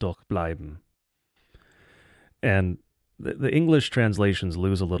uns doch bleiben. And the English translations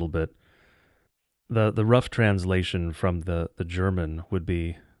lose a little bit. The rough translation from the German would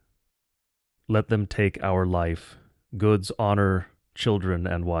be, let them take our life, goods, honor, children,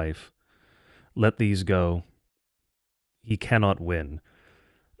 and wife. Let these go. He cannot win.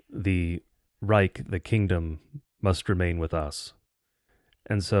 The Reich, the kingdom, must remain with us.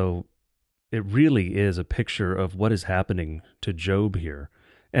 And so it really is a picture of what is happening to Job here.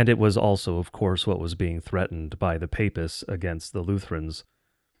 And it was also, of course, what was being threatened by the Papists against the Lutherans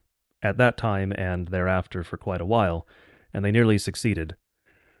at that time and thereafter for quite a while. And they nearly succeeded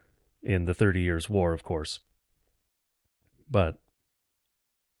in the 30 Years' War, of course. But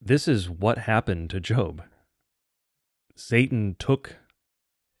this is what happened to Job. Satan took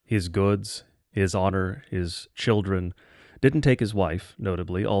his goods, his honor, his children, didn't take his wife,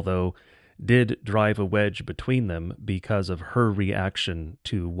 notably, although did drive a wedge between them because of her reaction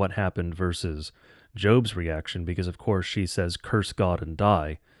to what happened versus Job's reaction, because of course she says, curse God and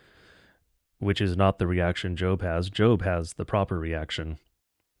die, which is not the reaction Job has. Job has the proper reaction.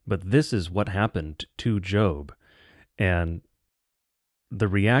 But this is what happened to Job. And the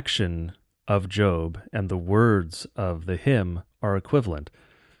reaction of Job and the words of the hymn are equivalent.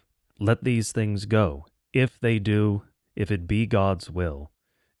 Let these things go. If they do, if it be God's will,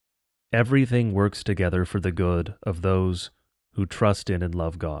 everything works together for the good of those who trust in and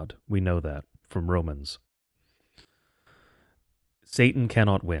love God. We know that from Romans. Satan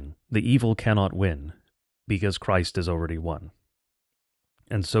cannot win. The evil cannot win because Christ has already won.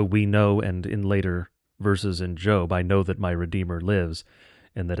 And so we know, and in later verses in Job, I know that my Redeemer lives,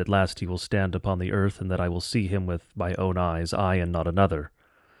 and that at last he will stand upon the earth, and that I will see him with my own eyes, I and not another.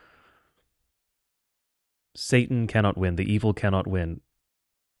 Satan cannot win. The evil cannot win.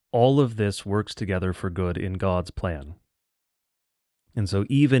 All of this works together for good in God's plan. And so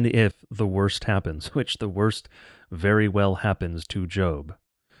even if the worst happens, which the worst very well happens to Job,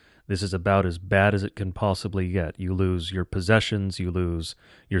 this is about as bad as it can possibly get. You lose your possessions, you lose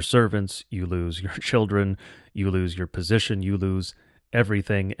your servants, you lose your children, you lose your position, you lose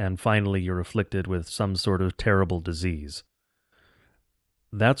everything, and finally you're afflicted with some sort of terrible disease.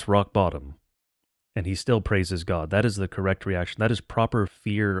 That's rock bottom. And he still praises God. That is the correct reaction. That is proper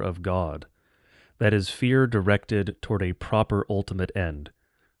fear of God. That is fear directed toward a proper ultimate end,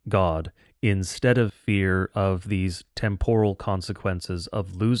 God, instead of fear of these temporal consequences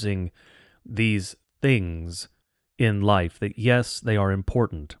of losing these things in life that, yes, they are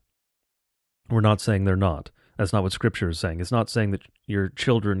important. We're not saying they're not. That's not what Scripture is saying. It's not saying that your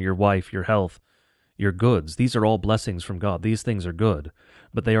children, your wife, your health, your goods, these are all blessings from God. These things are good,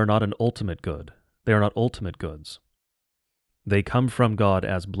 but they are not an ultimate good. They are not ultimate goods. They come from God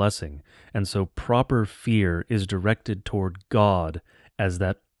as blessing, and so proper fear is directed toward God as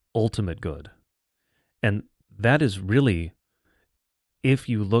that ultimate good. And that is really, if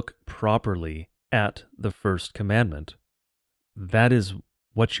you look properly at the first commandment, that is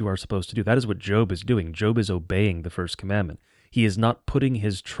what you are supposed to do. That is what Job is doing. Job is obeying the first commandment. He is not putting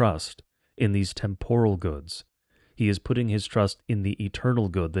his trust in these temporal goods. He is putting his trust in the eternal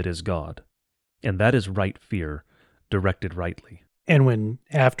good that is God. And that is right fear, directed rightly. And when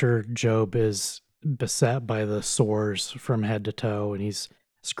after Job is beset by the sores from head to toe, and he's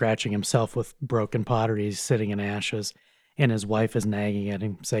scratching himself with broken pottery, he's sitting in ashes, and his wife is nagging at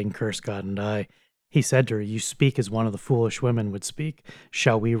him, saying, "Curse God and die," he said to her, "You speak as one of the foolish women would speak.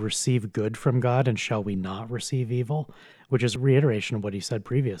 Shall we receive good from God, and shall we not receive evil?" Which is a reiteration of what he said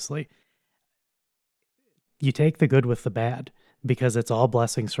previously. You take the good with the bad, because it's all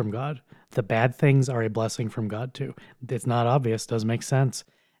blessings from God. The bad things are a blessing from God too. It's not obvious, doesn't make sense.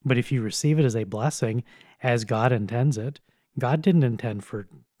 But if you receive it as a blessing, as God intends it, God didn't intend for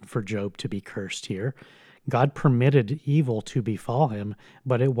Job to be cursed here. God permitted evil to befall him,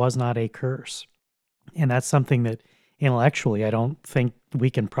 but it was not a curse. And that's something that intellectually I don't think we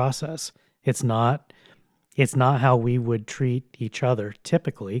can process. It's not how we would treat each other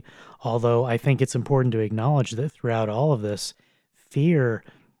typically, although I think it's important to acknowledge that throughout all of this, fear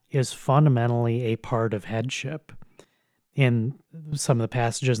is fundamentally a part of headship. In some of the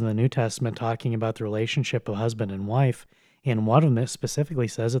passages in the New Testament talking about the relationship of husband and wife, and one of them specifically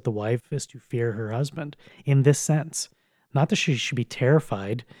says that the wife is to fear her husband in this sense. Not that she should be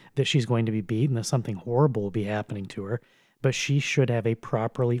terrified that she's going to be beaten, that something horrible will be happening to her, but she should have a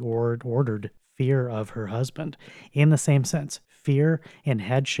properly ordered fear of her husband. In the same sense, fear and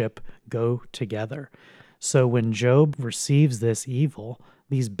headship go together. So when Job receives this evil,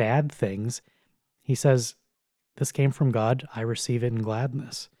 these bad things, he says, "This came from God, I receive it in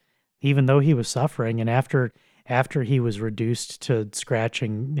gladness." Even though he was suffering, and after he was reduced to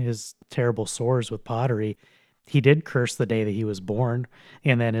scratching his terrible sores with pottery, he did curse the day that he was born,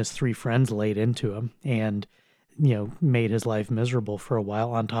 and then his 3 friends laid into him and, made his life miserable for a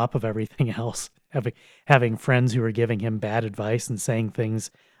while on top of everything else, having friends who were giving him bad advice and saying things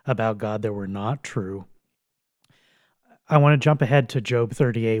about God that were not true. I want to jump ahead to Job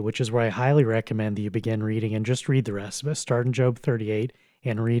 38, which is where I highly recommend that you begin reading and just read the rest of it. Start in Job 38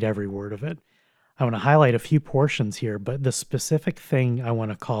 and read every word of it. I want to highlight a few portions here, but the specific thing I want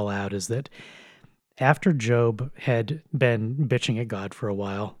to call out is that after Job had been bitching at God for a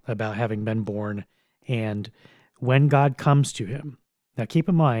while about having been born, and when God comes to him, now keep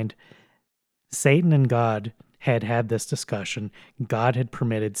in mind, Satan and God had this discussion. God had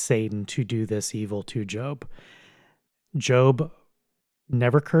permitted Satan to do this evil to Job. Job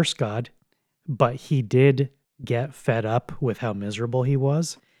never cursed God, but he did get fed up with how miserable he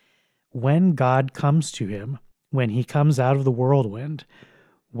was. When God comes to him, when he comes out of the whirlwind,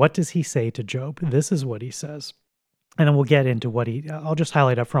 what does he say to Job? This is what he says. And then we'll get into I'll just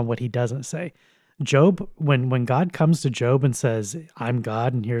highlight up front what he doesn't say. Job, when God comes to Job and says, "I'm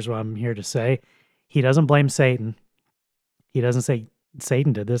God and here's what I'm here to say," he doesn't blame Satan. He doesn't say,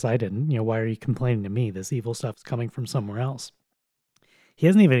 Satan did this, I didn't. Why are you complaining to me? This evil stuff's coming from somewhere else. He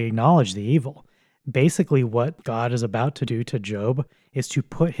hasn't even acknowledged the evil. Basically, what God is about to do to Job is to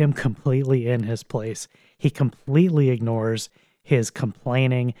put him completely in his place. He completely ignores his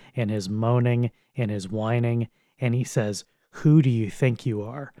complaining and his moaning and his whining, and he says, "Who do you think you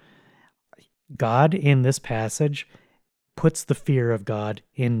are?" God, in this passage, puts the fear of God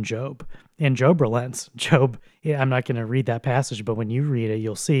in Job. And Job relents. I'm not going to read that passage, but when you read it,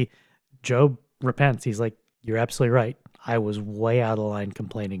 you'll see Job repents. He's like, "You're absolutely right. I was way out of line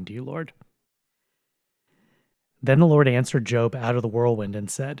complaining to you, Lord." Then the Lord answered Job out of the whirlwind and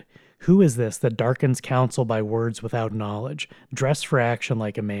said, "Who is this that darkens counsel by words without knowledge? Dress for action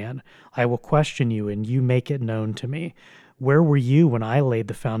like a man. I will question you, and you make it known to me. Where were you when I laid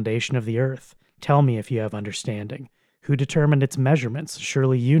the foundation of the earth? Tell me if you have understanding. Who determined its measurements?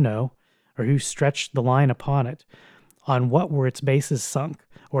 Surely you know. Or who stretched the line upon it? On what were its bases sunk?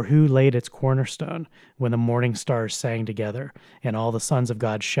 Or who laid its cornerstone when the morning stars sang together, and all the sons of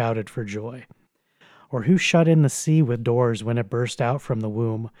God shouted for joy? Or who shut in the sea with doors when it burst out from the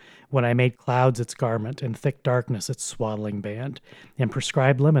womb, when I made clouds its garment and thick darkness its swaddling band, and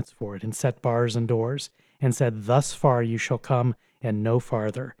prescribed limits for it, and set bars and doors, and said, Thus far you shall come, and no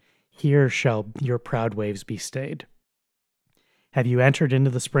farther. Here shall your proud waves be stayed. Have you entered into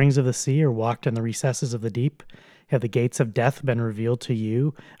the springs of the sea, or walked in the recesses of the deep? Have the gates of death been revealed to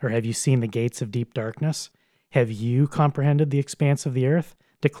you, or have you seen the gates of deep darkness? Have you comprehended the expanse of the earth?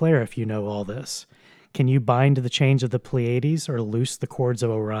 Declare if you know all this. Can you bind the chains of the Pleiades, or loose the cords of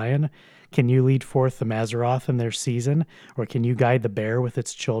Orion? Can you lead forth the Mazzaroth in their season, or can you guide the bear with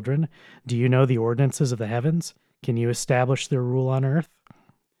its children? Do you know the ordinances of the heavens? Can you establish their rule on earth?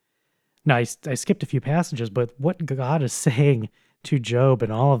 Now, I skipped a few passages, but what God is saying to Job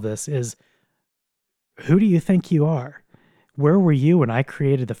in all of this is, who do you think you are? Where were you when I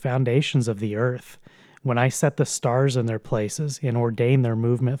created the foundations of the earth, when I set the stars in their places and ordained their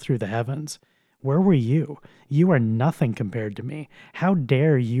movement through the heavens? Where were you? You are nothing compared to me. How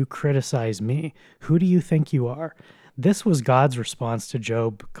dare you criticize me? Who do you think you are? This was God's response to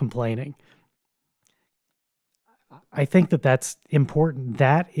Job complaining. I think that that's important.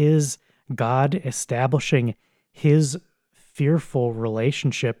 That is God establishing his fearful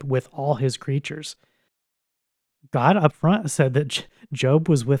relationship with all his creatures. God up front said that Job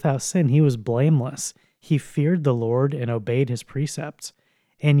was without sin. He was blameless. He feared the Lord and obeyed his precepts.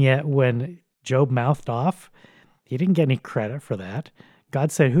 And yet when Job mouthed off, he didn't get any credit for that.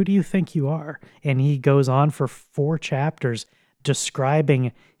 God said, who do you think you are? And he goes on for 4 chapters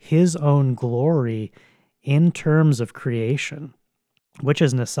describing his own glory in terms of creation, which,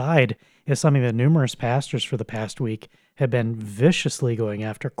 as an aside, is something that numerous pastors for the past week have been viciously going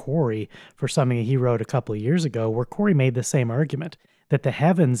after Corey for something that he wrote a couple of years ago, where Corey made the same argument, that the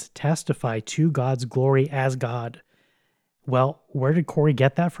heavens testify to God's glory as God. Well, where did Corey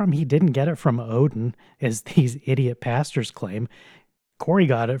get that from? He didn't get it from Odin, as these idiot pastors claim. Corey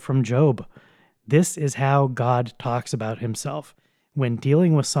got it from Job. This is how God talks about himself. When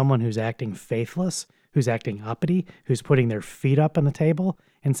dealing with someone who's acting faithless, who's acting uppity, who's putting their feet up on the table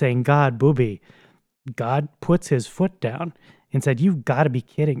and saying, God, booby, God puts his foot down and said, you've got to be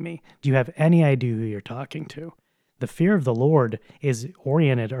kidding me. Do you have any idea who you're talking to? The fear of the Lord is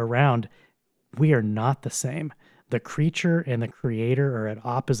oriented around, we are not the same. The creature and the creator are at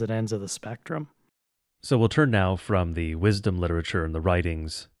opposite ends of the spectrum. So we'll turn now from the wisdom literature and the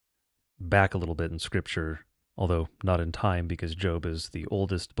writings back a little bit in Scripture, although not in time because Job is the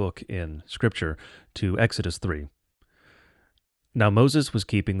oldest book in Scripture, to Exodus 3. Now Moses was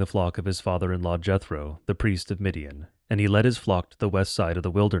keeping the flock of his father-in-law Jethro, the priest of Midian, and he led his flock to the west side of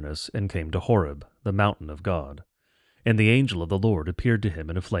the wilderness and came to Horeb, the mountain of God. And the angel of the Lord appeared to him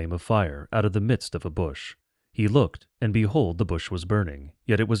in a flame of fire out of the midst of a bush. He looked, and behold, the bush was burning,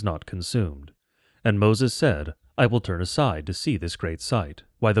 yet it was not consumed. And Moses said, I will turn aside to see this great sight,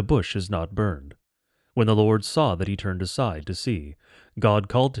 why the bush is not burned. When the Lord saw that he turned aside to see, God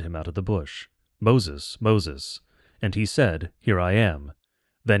called to him out of the bush, Moses, Moses. And he said, Here I am.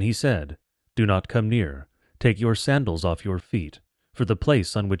 Then he said, Do not come near. Take your sandals off your feet, for the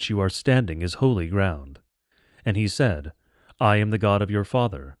place on which you are standing is holy ground. And he said, I am the God of your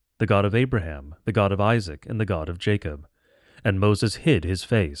father, the God of Abraham, the God of Isaac, and the God of Jacob. And Moses hid his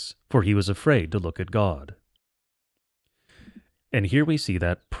face, for he was afraid to look at God. And here we see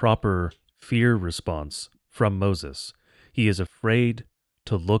that proper fear response from Moses. He is afraid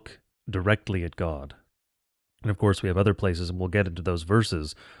to look directly at God. And of course, we have other places, and we'll get into those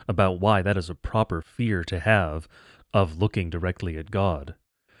verses about why that is a proper fear to have of looking directly at God.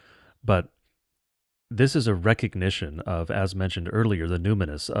 But This is a recognition of, as mentioned earlier, the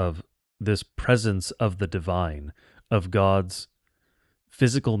numinous, of this presence of the divine, of God's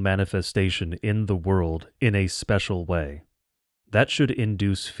physical manifestation in the world in a special way. That should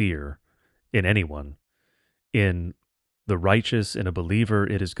induce fear in anyone. In the righteous, in a believer,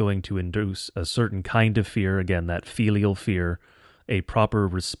 it is going to induce a certain kind of fear, again, that filial fear, a proper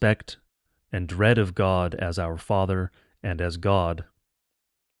respect and dread of God as our Father and as God,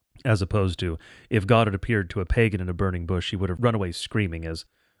 as opposed to if God had appeared to a pagan in a burning bush, he would have run away screaming, as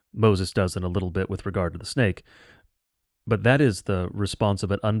Moses does in a little bit with regard to the snake. But that is the response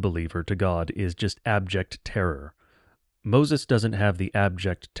of an unbeliever to God, is just abject terror. Moses doesn't have the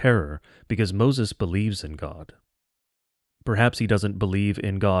abject terror because Moses believes in God. Perhaps he doesn't believe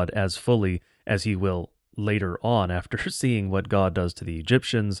in God as fully as he will later on after seeing what God does to the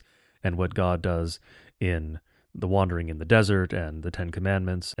Egyptians and what God does in the wandering in the desert and the Ten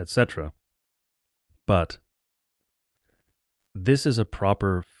Commandments, etc. But this is a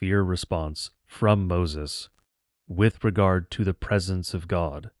proper fear response from Moses with regard to the presence of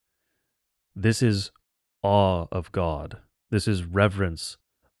God. This is awe of God. This is reverence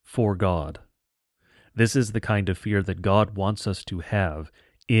for God. This is the kind of fear that God wants us to have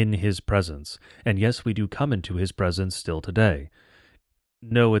in His presence. And yes, we do come into His presence still today.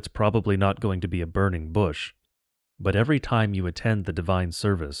 No, it's probably not going to be a burning bush, but every time you attend the divine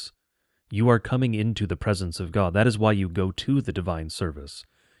service, you are coming into the presence of God. That is why you go to the divine service.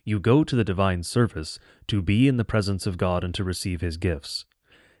 You go to the divine service to be in the presence of God and to receive His gifts.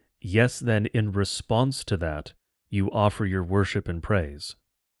 Yes, then in response to that, you offer your worship and praise.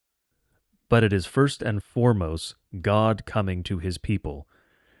 But it is first and foremost God coming to His people,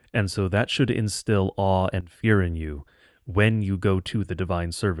 and so that should instill awe and fear in you when you go to the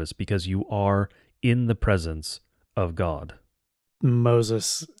divine service, because you are in the presence of God.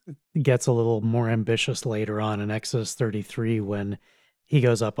 Moses gets a little more ambitious later on in Exodus 33 when he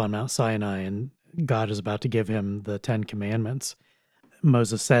goes up on Mount Sinai and God is about to give him the 10 Commandments.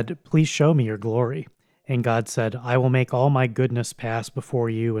 Moses said, "Please show me your glory." And God said, "I will make all my goodness pass before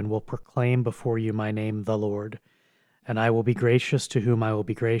you and will proclaim before you my name, the Lord. And I will be gracious to whom I will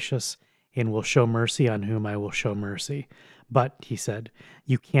be gracious, and will show mercy on whom I will show mercy. But," he said,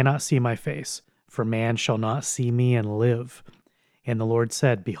 "you cannot see my face, for man shall not see me and live." And the Lord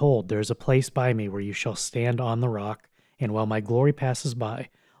said, "Behold, there is a place by me where you shall stand on the rock, and while my glory passes by,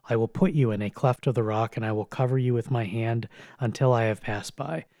 I will put you in a cleft of the rock, and I will cover you with my hand until I have passed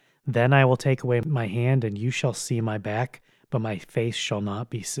by. Then I will take away my hand, and you shall see my back, but my face shall not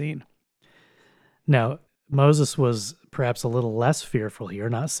be seen." Now, Moses was perhaps a little less fearful here,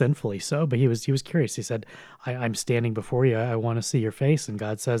 not sinfully so, but he was curious. He said, I'm standing before you. I want to see your face. And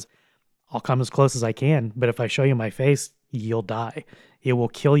God says, "I'll come as close as I can, but if I show you my face, you'll die. It will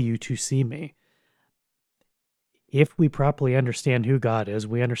kill you to see me." If we properly understand who God is,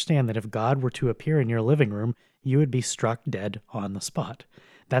 we understand that if God were to appear in your living room, you would be struck dead on the spot.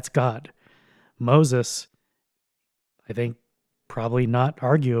 That's God. Moses, I think, probably not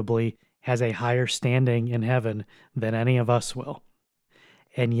arguably, has a higher standing in heaven than any of us will.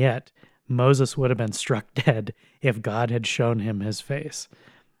 And yet, Moses would have been struck dead if God had shown him his face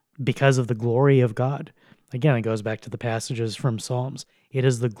because of the glory of God. Again, it goes back to the passages from Psalms. It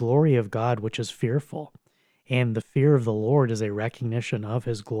is the glory of God which is fearful, and the fear of the Lord is a recognition of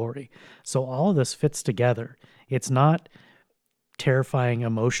His glory. So all of this fits together. It's not terrifying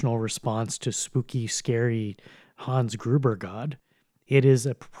emotional response to spooky, scary Hans Gruber God. It is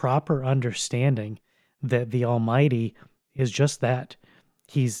a proper understanding that the Almighty is just that.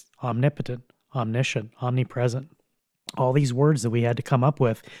 He's omnipotent, omniscient, omnipresent. All these words that we had to come up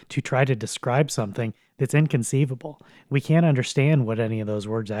with to try to describe something that's inconceivable. We can't understand what any of those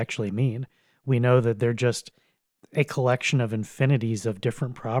words actually mean. We know that they're just a collection of infinities of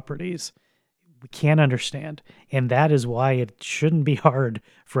different properties. We can't understand. And that is why it shouldn't be hard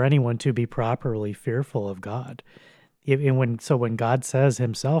for anyone to be properly fearful of God. When God says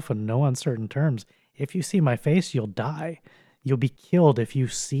Himself in no uncertain terms, "If you see my face, you'll die. You'll be killed if you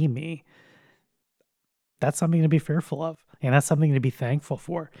see me." That's something to be fearful of, and that's something to be thankful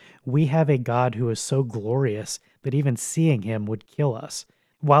for. We have a God who is so glorious that even seeing Him would kill us.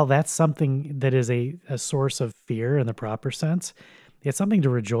 While that's something that is a source of fear in the proper sense, it's something to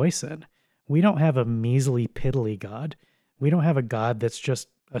rejoice in. We don't have a measly, piddly God. We don't have a God that's just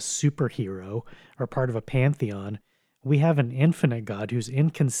a superhero or part of a pantheon. We have an infinite God who's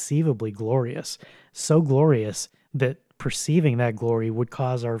inconceivably glorious, so glorious that perceiving that glory would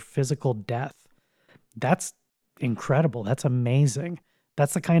cause our physical death. That's incredible. That's amazing.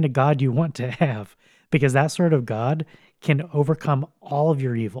 That's the kind of God you want to have, because that sort of God can overcome all of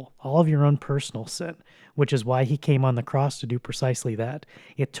your evil, all of your own personal sin, which is why he came on the cross to do precisely that.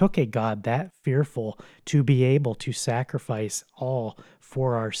 It took a God that fearful to be able to sacrifice all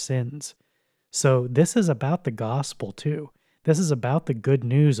for our sins. So this is about the gospel too. This is about the good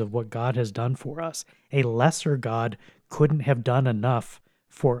news of what God has done for us. A lesser God couldn't have done enough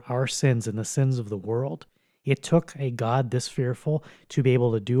for our sins and the sins of the world. It took a God this fearful to be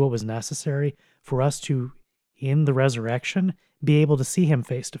able to do what was necessary for us to, in the resurrection, be able to see him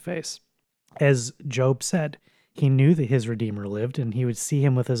face to face. As Job said, he knew that his Redeemer lived and he would see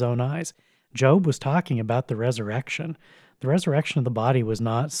him with his own eyes. Job was talking about the resurrection. The resurrection of the body was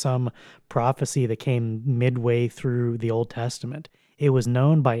not some prophecy that came midway through the Old Testament. It was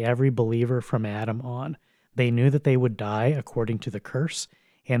known by every believer from Adam on. They knew that they would die according to the curse,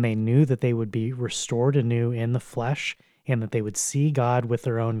 and they knew that they would be restored anew in the flesh, and that they would see God with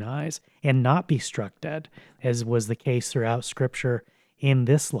their own eyes and not be struck dead, as was the case throughout Scripture in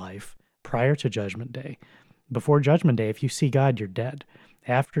this life prior to Judgment Day. Before Judgment Day, if you see God, you're dead.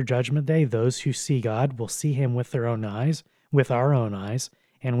 After Judgment Day, those who see God will see him with their own eyes, with our own eyes,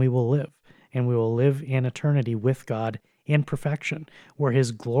 and we will live. And we will live in eternity with God in perfection, where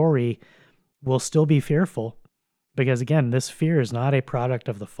his glory will still be fearful. Because again, this fear is not a product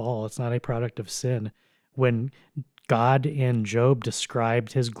of the fall. It's not a product of sin. When God in Job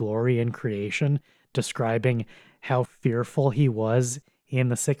described his glory in creation, describing how fearful he was in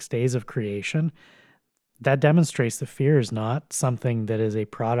the 6 days of creation, that demonstrates that fear is not something that is a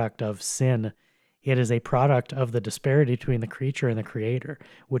product of sin. It is a product of the disparity between the creature and the creator,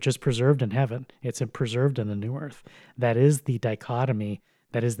 which is preserved in heaven. It's preserved in the new earth. That is the dichotomy.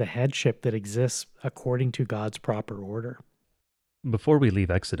 That is the headship that exists according to God's proper order. Before we leave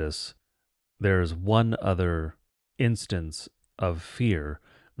Exodus, there's one other instance of fear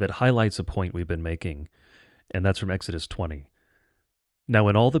that highlights a point we've been making, and that's from Exodus 20. Now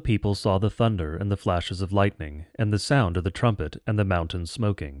when all the people saw the thunder and the flashes of lightning, and the sound of the trumpet and the mountain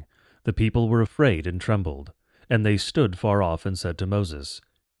smoking, the people were afraid and trembled. And they stood far off and said to Moses,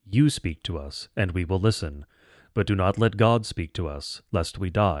 You speak to us, and we will listen. But do not let God speak to us, lest we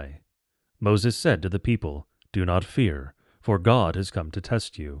die. Moses said to the people, Do not fear, for God has come to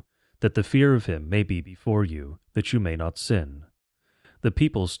test you, that the fear of him may be before you, that you may not sin. The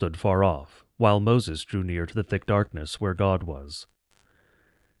people stood far off, while Moses drew near to the thick darkness where God was.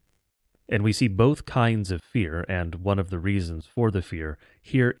 And we see both kinds of fear, and one of the reasons for the fear,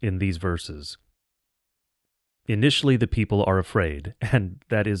 here in these verses. Initially, the people are afraid, and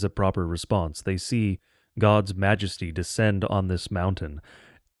that is a proper response. They see God's majesty descend on this mountain.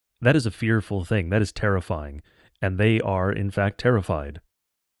 That is a fearful thing. That is terrifying. And they are, in fact, terrified.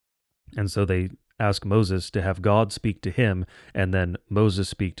 And so they ask Moses to have God speak to him, and then Moses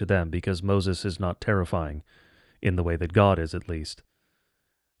speak to them, because Moses is not terrifying, in the way that God is, at least.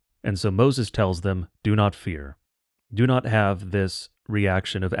 And so Moses tells them, do not fear. Do not have this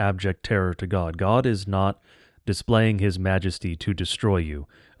reaction of abject terror to God. God is not displaying his majesty to destroy you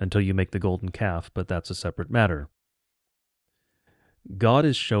until you make the golden calf, but that's a separate matter. God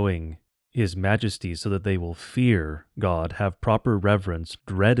is showing his majesty so that they will fear God, have proper reverence,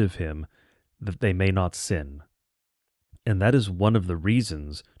 dread of him, that they may not sin. And that is one of the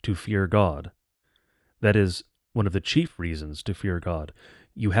reasons to fear God. That is one of the chief reasons to fear God.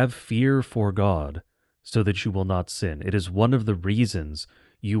 You have fear for God so that you will not sin. It is one of the reasons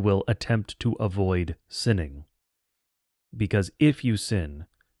you will attempt to avoid sinning. Because if you sin,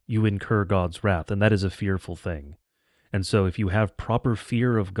 you incur God's wrath, and that is a fearful thing. And so if you have proper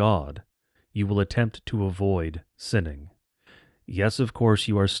fear of God, you will attempt to avoid sinning. Yes, of course,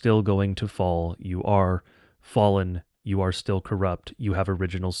 you are still going to fall. You are fallen. You are still corrupt. You have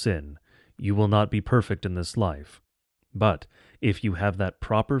original sin. You will not be perfect in this life. But if you have that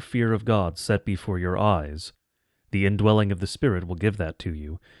proper fear of God set before your eyes, the indwelling of the Spirit will give that to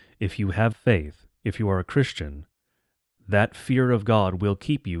you. If you have faith, if you are a Christian, that fear of God will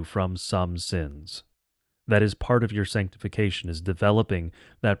keep you from some sins. That is part of your sanctification, is developing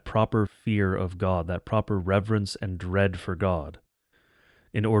that proper fear of God, that proper reverence and dread for God,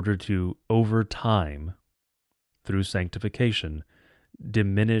 in order to, over time, through sanctification,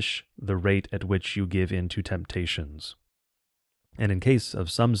 diminish the rate at which you give in to temptations. And in case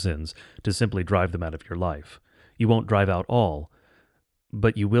of some sins, to simply drive them out of your life. You won't drive out all,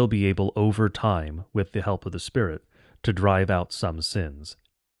 but you will be able over time, with the help of the Spirit, to drive out some sins.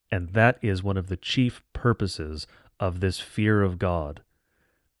 And that is one of the chief purposes of this fear of God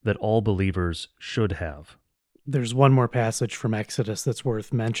that all believers should have. There's one more passage from Exodus that's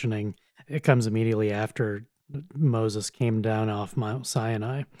worth mentioning. It comes immediately after Moses came down off Mount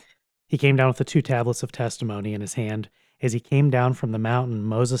Sinai. He came down with the 2 tablets of testimony in his hand. As he came down from the mountain,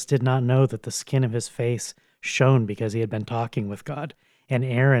 Moses did not know that the skin of his face shone because he had been talking with God. And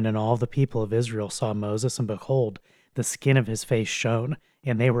Aaron and all the people of Israel saw Moses, and behold, the skin of his face shone,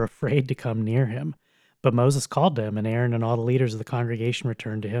 and they were afraid to come near him. But Moses called to him, and Aaron and all the leaders of the congregation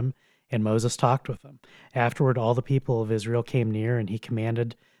returned to him, and Moses talked with them. Afterward, all the people of Israel came near, and he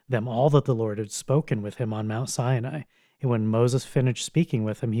commanded them all that the Lord had spoken with him on Mount Sinai. And when Moses finished speaking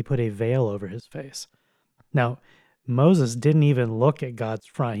with him, he put a veil over his face. Now, Moses didn't even look at God's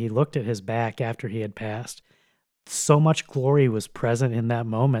front. He looked at his back after he had passed. So much glory was present in that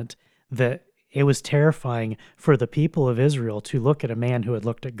moment that it was terrifying for the people of Israel to look at a man who had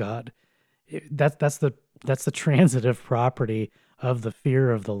looked at God. That's the transitive property of the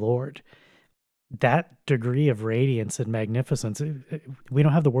fear of the Lord. That degree of radiance and magnificence, we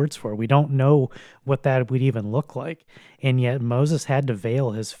don't have the words for it. We don't know what that would even look like. And yet Moses had to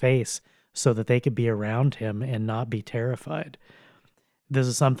veil his face so that they could be around him and not be terrified. This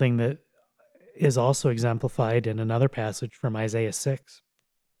is something that is also exemplified in another passage from Isaiah 6.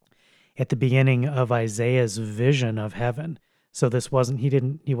 At the beginning of Isaiah's vision of heaven, so this wasn't,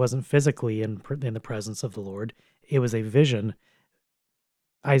 he wasn't physically in the presence of the Lord. It was a vision.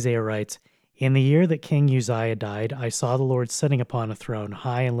 Isaiah writes, "In the year that King Uzziah died, I saw the Lord sitting upon a throne,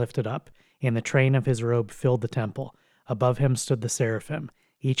 high and lifted up, and the train of his robe filled the temple. Above him stood the seraphim.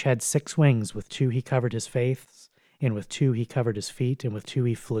 Each had 6 wings. With 2 he covered his face, and with 2 he covered his feet, and with 2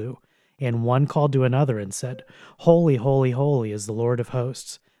 he flew. And one called to another and said, Holy, holy, holy is the Lord of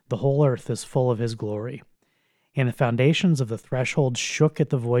hosts. The whole earth is full of his glory. And the foundations of the threshold shook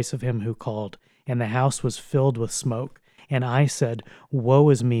at the voice of him who called, and the house was filled with smoke. And I said, Woe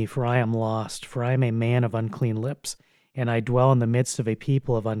is me, for I am lost, for I am a man of unclean lips, and I dwell in the midst of a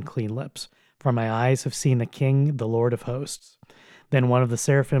people of unclean lips. For my eyes have seen the King, the Lord of hosts. Then one of the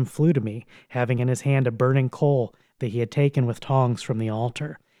seraphim flew to me, having in his hand a burning coal that he had taken with tongs from the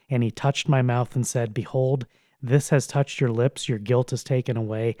altar. And he touched my mouth and said, Behold, this has touched your lips, your guilt is taken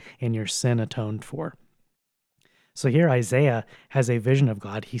away, and your sin atoned for." So here Isaiah has a vision of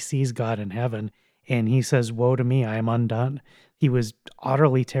God. He sees God in heaven, and he says, Woe to me, I am undone. He was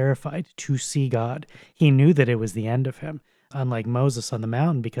utterly terrified to see God. He knew that it was the end of him. Unlike Moses on the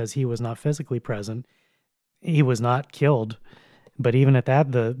mountain, because he was not physically present, he was not killed. But even at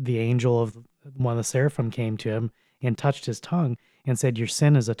that, the angel of one of the seraphim came to him and touched his tongue and said, Your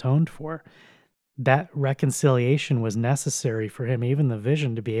sin is atoned for. That reconciliation was necessary for him, even the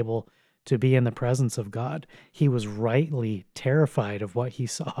vision, to be able to be in the presence of God. He was rightly terrified of what he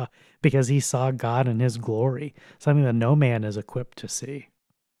saw because he saw God in his glory, something that no man is equipped to see.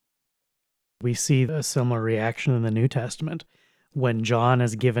 We see a similar reaction in the New Testament. When John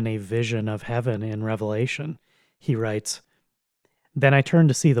is given a vision of heaven in Revelation, he writes, Then I turned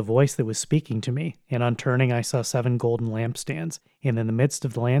to see the voice that was speaking to me, and on turning I saw 7 golden lampstands, and in the midst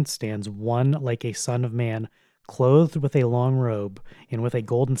of the lampstands one like a son of man, clothed with a long robe, and with a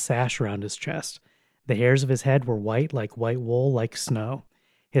golden sash around his chest. The hairs of his head were white like white wool, like snow.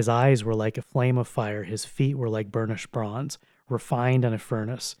 His eyes were like a flame of fire, his feet were like burnished bronze, refined in a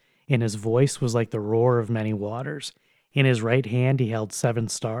furnace, and his voice was like the roar of many waters. In his right hand he held 7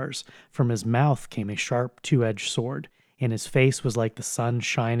 stars. From his mouth came a sharp 2-edged sword, and his face was like the sun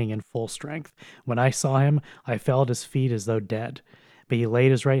shining in full strength. When I saw him, I fell at his feet as though dead. But he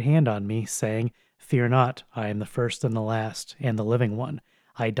laid his right hand on me, saying, Fear not, I am the first and the last, and the living one.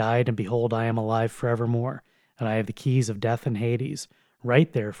 I died, and behold, I am alive forevermore, and I have the keys of death and Hades.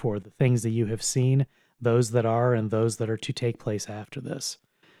 Write therefore the things that you have seen, those that are, and those that are to take place after this.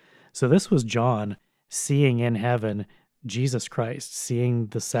 So this was John seeing in heaven Jesus Christ, seeing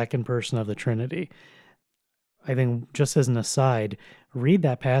the second person of the Trinity. I think, just as an aside, read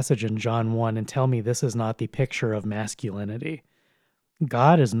that passage in John 1 and tell me this is not the picture of masculinity.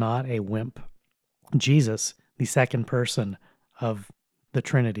 God is not a wimp. Jesus, the second person of the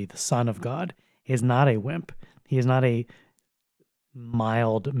Trinity, the Son of God, is not a wimp. He is not a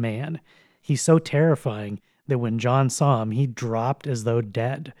mild man. He's so terrifying that when John saw him, he dropped as though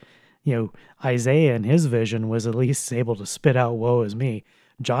dead. Isaiah in his vision was at least able to spit out, Woe is me.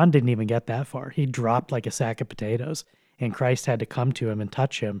 John didn't even get that far. He dropped like a sack of potatoes, and Christ had to come to him and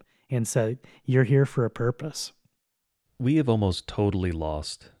touch him and say, You're here for a purpose. We have almost totally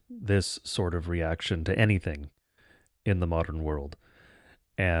lost this sort of reaction to anything in the modern world.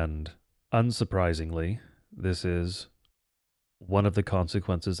 And unsurprisingly, this is one of the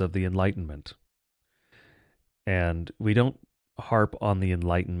consequences of the Enlightenment. And we don't harp on the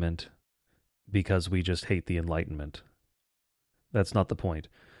Enlightenment because we just hate the Enlightenment. That's not the point.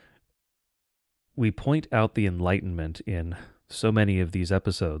 we point out the Enlightenment in so many of these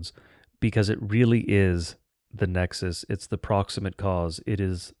episodes because it really is the nexus, it's the proximate cause, it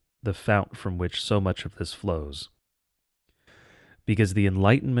is the fount from which so much of this flows. Because the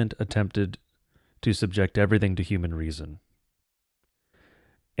Enlightenment attempted to subject everything to human reason.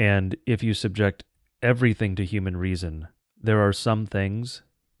 And if you subject everything to human reason, there are some things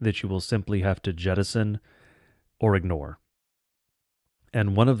that you will simply have to jettison or ignore.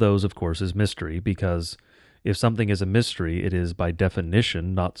 And one of those, of course, is mystery, because if something is a mystery, it is by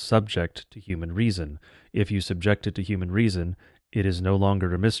definition not subject to human reason. If you subject it to human reason, it is no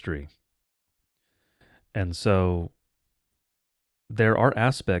longer a mystery. And so there are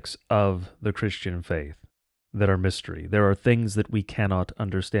aspects of the Christian faith that are mystery. There are things that we cannot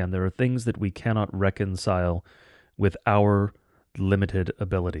understand. There are things that we cannot reconcile with our limited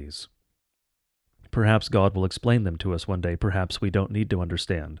abilities. Perhaps God will explain them to us one day. Perhaps we don't need to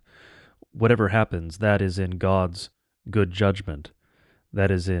understand. Whatever happens, that is in God's good judgment. That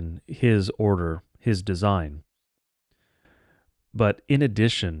is in His order, His design. But in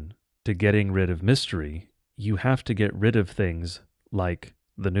addition to getting rid of mystery, you have to get rid of things like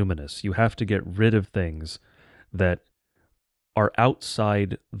the numinous. You have to get rid of things that are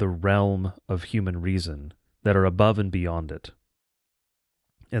outside the realm of human reason, that are above and beyond it.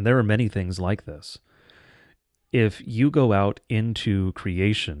 And there are many things like this. If you go out into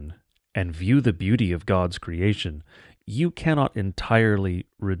creation and view the beauty of God's creation, you cannot entirely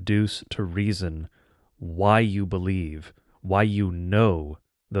reduce to reason why you believe, why you know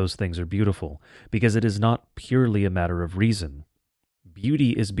those things are beautiful, because it is not purely a matter of reason.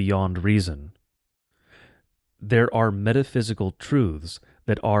 Beauty is beyond reason. There are metaphysical truths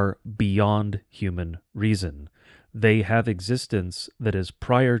that are beyond human reason. They have existence that is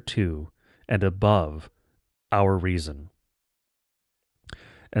prior to and above our reason.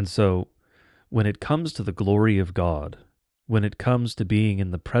 And so, when it comes to the glory of God, when it comes to being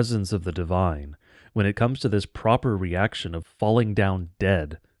in the presence of the divine, when it comes to this proper reaction of falling down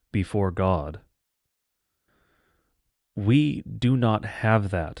dead before God, we do not have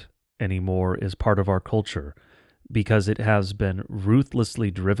that anymore as part of our culture, because it has been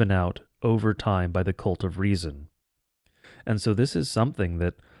ruthlessly driven out over time by the cult of reason. And so this is something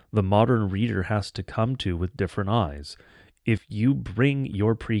that the modern reader has to come to with different eyes. If you bring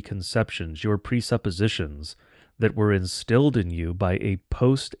your preconceptions, your presuppositions that were instilled in you by a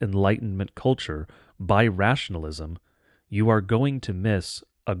post-Enlightenment culture, by rationalism, you are going to miss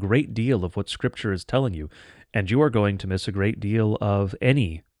a great deal of what Scripture is telling you, and you are going to miss a great deal of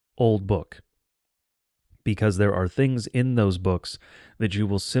any old book, because there are things in those books that you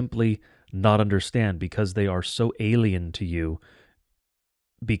will simply not understand because they are so alien to you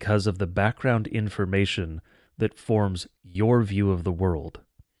because of the background information that forms your view of the world.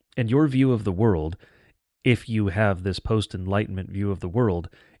 And your view of the world, if you have this post-Enlightenment view of the world,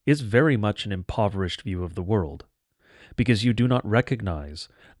 is very much an impoverished view of the world, because you do not recognize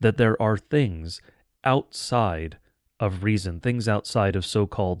that there are things outside of reason, things outside of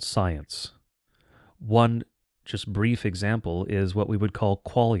so-called science. One just brief example is what we would call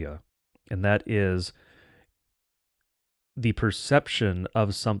qualia, and that is the perception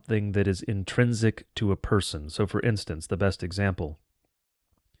of something that is intrinsic to a person. So for instance, the best example,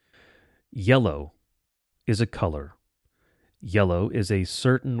 yellow is a color. Yellow is a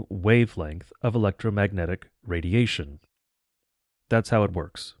certain wavelength of electromagnetic radiation. That's how it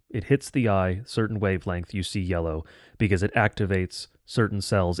works. It hits the eye, certain wavelength, you see yellow, because it activates certain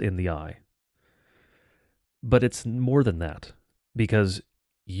cells in the eye. But it's more than that, because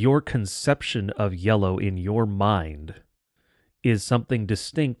your conception of yellow in your mind is something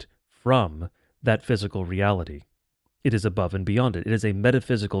distinct from that physical reality. It is above and beyond it. It is a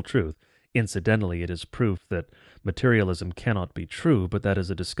metaphysical truth. Incidentally, it is proof that materialism cannot be true, but that is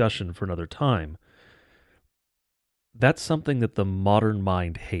a discussion for another time. That's something that the modern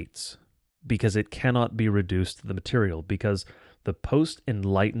mind hates, because it cannot be reduced to the material, because the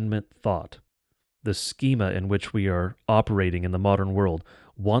post-Enlightenment thought, the schema in which we are operating in the modern world,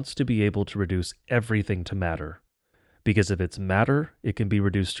 wants to be able to reduce everything to matter. Because if it's matter, it can be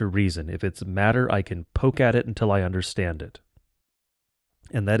reduced to reason. If it's matter, I can poke at it until I understand it.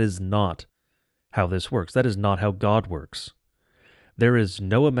 And that is not how this works. That is not how God works. There is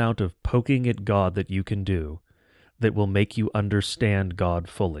no amount of poking at God that you can do that will make you understand God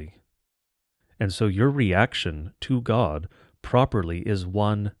fully. And so your reaction to God properly is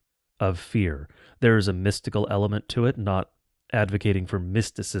one of fear. There is a mystical element to it, not advocating for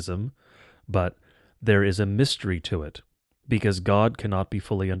mysticism, but there is a mystery to it, because God cannot be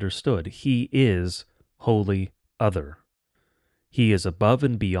fully understood. He is wholly other. He is above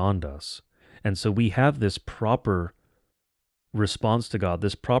and beyond us, And so we have this proper response to God,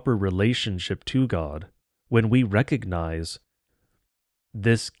 this proper relationship to God, when we recognize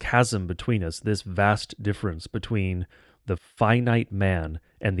this chasm between us, this vast difference between the finite man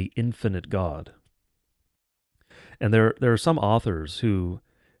and the infinite God. And there are some authors who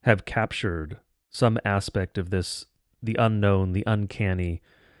have captured some aspect of this, the unknown, the uncanny,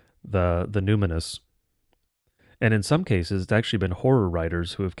 the numinous. And in some cases, it's actually been horror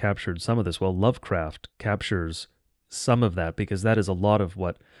writers who have captured some of this. Well, Lovecraft captures some of that because that is a lot of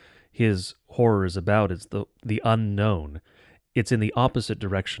what his horror is about. It's the unknown. It's in the opposite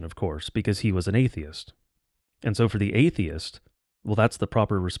direction, of course, because he was an atheist. And so for the atheist, well, that's the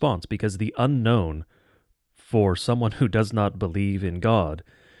proper response, because the unknown for someone who does not believe in God,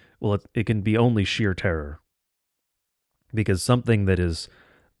 well, it can be only sheer terror. Because something that is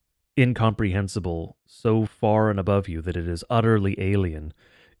incomprehensible, so far and above you that it is utterly alien,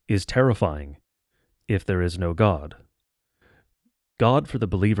 is terrifying if there is no God. God for the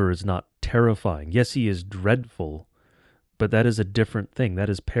believer is not terrifying. Yes, he is dreadful, but that is a different thing. That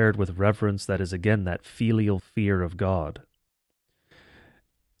is paired with reverence. That is, again, that filial fear of God.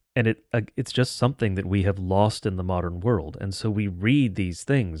 And it's just something that we have lost in the modern world. And so we read these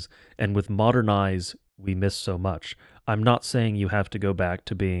things, and with modern eyes, we miss so much. I'm not saying you have to go back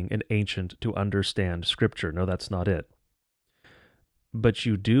to being an ancient to understand Scripture. No, that's not it. But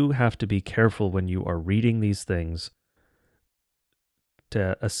you do have to be careful when you are reading these things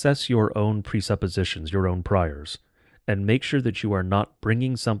to assess your own presuppositions, your own priors, and make sure that you are not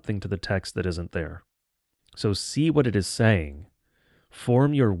bringing something to the text that isn't there. So see what it is saying.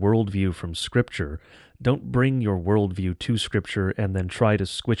 Form your worldview from Scripture. Don't bring your worldview to Scripture and then try to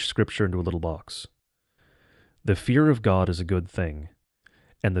squish Scripture into a little box. The fear of God is a good thing,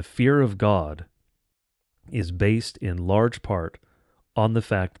 and the fear of God is based in large part on the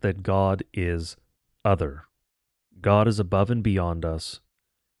fact that God is other. God is above and beyond us.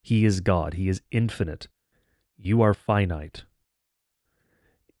 He is God. He is infinite. You are finite.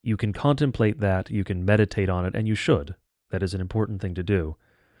 You can contemplate that, you can meditate on it, and you should. That is an important thing to do.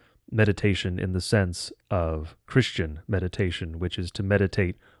 Meditation in the sense of Christian meditation, which is to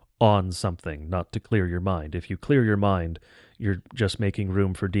meditate on something, not to clear your mind. If you clear your mind, you're just making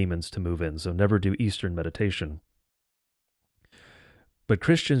room for demons to move in, so never do Eastern meditation. But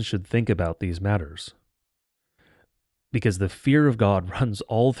Christians should think about these matters, because the fear of God runs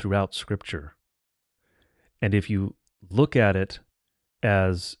all throughout Scripture. And if you look at it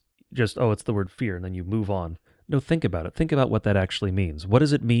as just, oh, it's the word fear, and then you move on, no, think about it. Think about what that actually means. What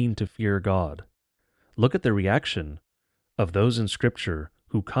does it mean to fear God? Look at the reaction of those in Scripture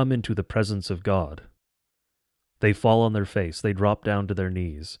who come into the presence of God. They fall on their face. They drop down to their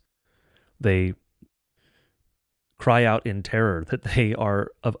knees. They cry out in terror that they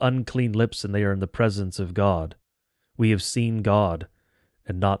are of unclean lips and they are in the presence of God. We have seen God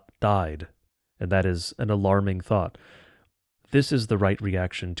and not died, and that is an alarming thought. This is the right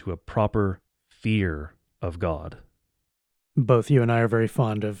reaction to a proper fear of God. Both you and I are very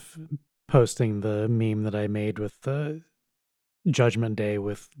fond of posting the meme that I made with the Judgment Day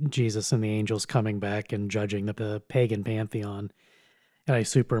with Jesus and the angels coming back and judging the pagan pantheon. And I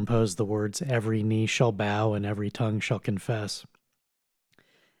superimposed the words, every knee shall bow and every tongue shall confess.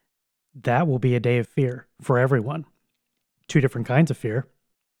 That will be a day of fear for everyone. Two different kinds of fear.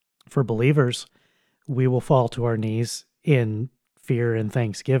 For believers, we will fall to our knees in fear and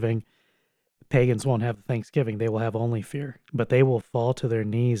thanksgiving. Pagans won't have thanksgiving, they will have only fear. But they will fall to their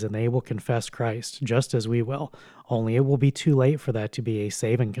knees and they will confess Christ, just as we will. Only it will be too late for that to be a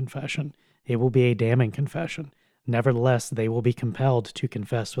saving confession. It will be a damning confession. Nevertheless, they will be compelled to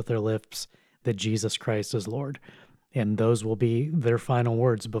confess with their lips that Jesus Christ is Lord. And those will be their final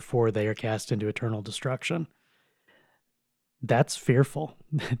words before they are cast into eternal destruction. That's fearful.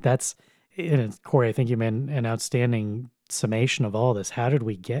 And Corey, I think you made an outstanding summation of all this. How did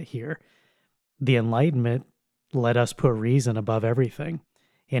we get here? The Enlightenment let us put reason above everything.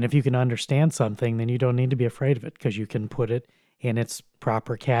 And if you can understand something, then you don't need to be afraid of it, because you can put it in its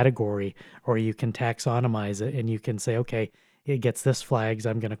proper category, or you can taxonomize it and you can say, okay, it gets this flags,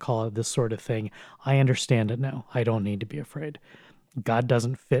 I'm going to call it this sort of thing. I understand it now. I don't need to be afraid. God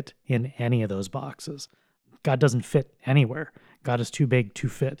doesn't fit in any of those boxes. God doesn't fit anywhere. God is too big to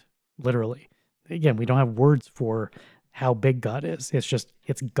fit, literally. Again, we don't have words for how big God is.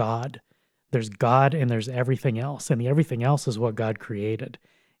 It's God. There's God and there's everything else, and the everything else is what God created.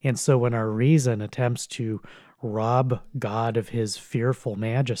 And so when our reason attempts to rob God of his fearful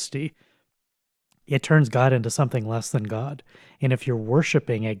majesty, it turns God into something less than God. And if you're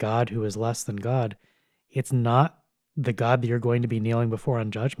worshiping a God who is less than God, it's not the God that you're going to be kneeling before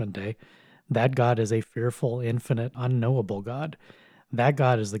on Judgment Day. That God is a fearful, infinite, unknowable God. That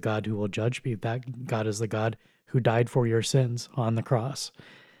God is the God who will judge me. That God is the God who died for your sins on the cross.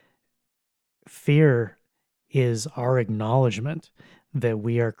 Fear is our acknowledgement that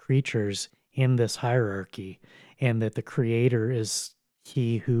we are creatures in this hierarchy and that the Creator is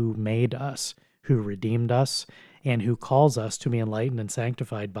He who made us, who redeemed us, and who calls us to be enlightened and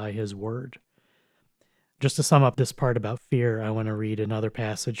sanctified by His word. Just to sum up this part about fear, I want to read another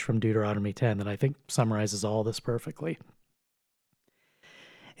passage from Deuteronomy 10 that I think summarizes all this perfectly.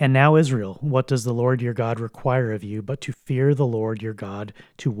 And now, Israel, what does the Lord your God require of you but to fear the Lord your God,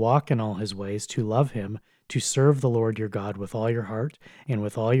 to walk in all his ways, to love him, to serve the Lord your God with all your heart and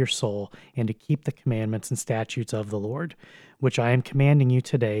with all your soul, and to keep the commandments and statutes of the Lord, which I am commanding you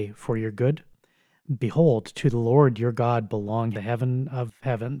today for your good? Behold, to the Lord your God belong the heaven of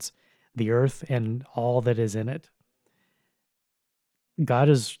heavens, the earth, and all that is in it. God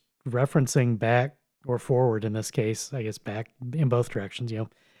is referencing back or forward in this case, I guess back in both directions,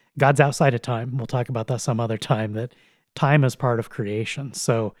 God's outside of time. We'll talk about that some other time, that time is part of creation.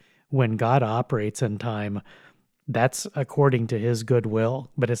 So when God operates in time, that's according to his good will,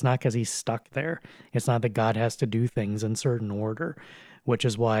 but it's not because he's stuck there. It's not that God has to do things in certain order, which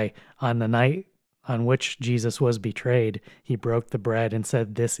is why on the night on which Jesus was betrayed, he broke the bread and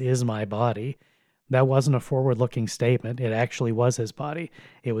said, "This is my body." That wasn't a forward-looking statement. It actually was his body.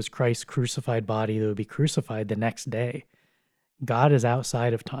 It was Christ's crucified body that would be crucified the next day. God is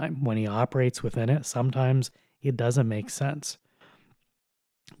outside of time. When he operates within it, sometimes it doesn't make sense.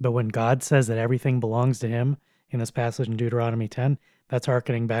 But when God says that everything belongs to him in this passage in Deuteronomy 10, that's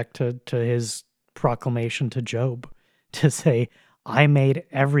hearkening back to his proclamation to Job to say, I made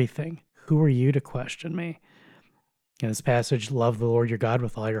everything. Who are you to question me? In this passage, love the Lord your God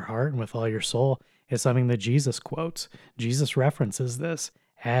with all your heart and with all your soul, is something that Jesus quotes. Jesus references this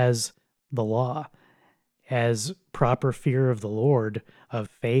as the law, as proper fear of the Lord, of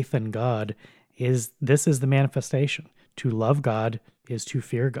faith in God. This is the manifestation. To love God is to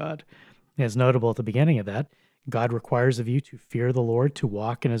fear God. And it's notable at the beginning of that, God requires of you to fear the Lord, to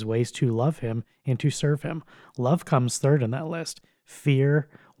walk in his ways, to love him, and to serve him. Love comes third in that list. Fear,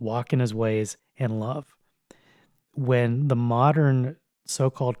 walk in his ways, and love. When the modern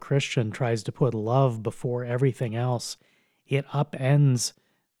so-called Christian tries to put love before everything else, it upends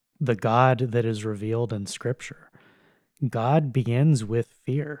the God that is revealed in Scripture. God begins with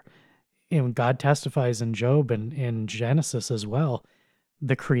fear. And God testifies in Job and in Genesis as well.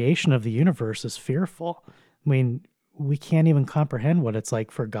 The creation of the universe is fearful. I mean, we can't even comprehend what it's like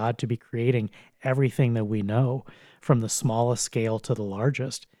for God to be creating everything that we know, from the smallest scale to the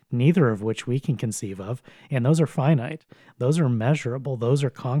largest, neither of which we can conceive of. And those are finite. Those are measurable. Those are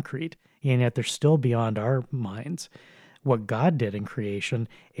concrete. And yet they're still beyond our minds. What God did in creation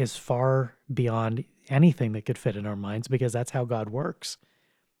is far beyond anything that could fit in our minds, because that's how God works.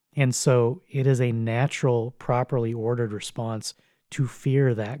 And so it is a natural, properly ordered response to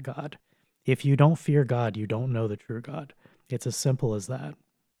fear that God. If you don't fear God, you don't know the true God. It's as simple as that.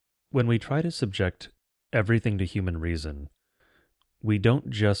 When we try to subject everything to human reason, we don't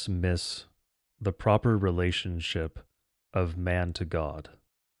just miss the proper relationship of man to God.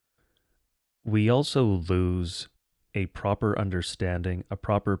 We also lose a proper understanding, a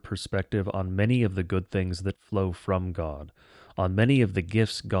proper perspective on many of the good things that flow from God, on many of the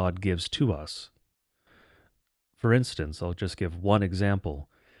gifts God gives to us. For instance, I'll just give one example.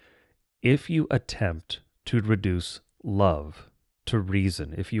 If you attempt to reduce love to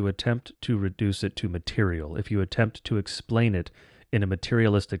reason, if you attempt to reduce it to material, if you attempt to explain it in a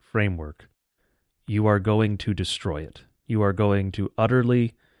materialistic framework, you are going to destroy it. You are going to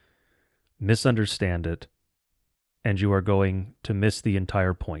utterly misunderstand it, and you are going to miss the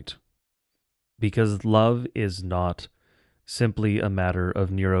entire point. Because love is not simply a matter of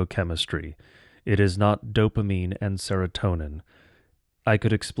neurochemistry. It is not dopamine and serotonin. I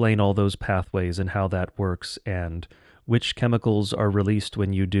could explain all those pathways and how that works and which chemicals are released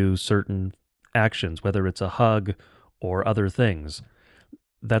when you do certain actions, whether it's a hug or other things.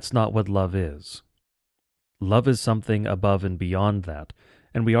 That's not what love is. Love is something above and beyond that,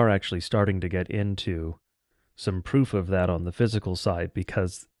 and we are actually starting to get into some proof of that on the physical side,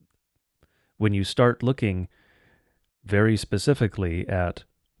 because when you start looking very specifically at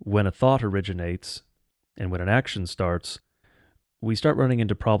when a thought originates and when an action starts, we start running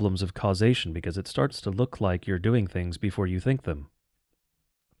into problems of causation, because it starts to look like you're doing things before you think them,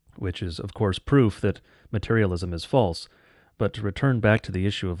 which is, of course, proof that materialism is false. But to return back to the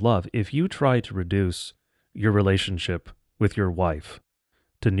issue of love, if you try to reduce your relationship with your wife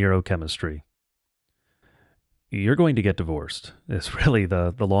to neurochemistry, you're going to get divorced. Is really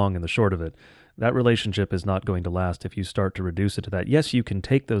the long and the short of it. That relationship is not going to last if you start to reduce it to that. Yes, you can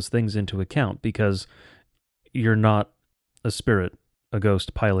take those things into account because you're not a spirit, a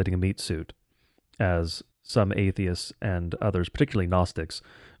ghost piloting a meat suit, as some atheists and others, particularly Gnostics,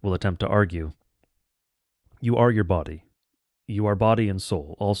 will attempt to argue. You are your body. You are body and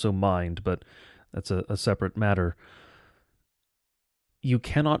soul, also mind, but that's a separate matter. You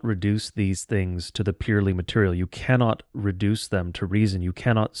cannot reduce these things to the purely material. You cannot reduce them to reason. You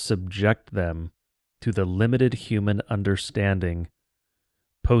cannot subject them to the limited human understanding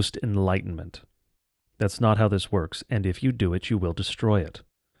post-enlightenment. That's not how this works. And if you do it, you will destroy it.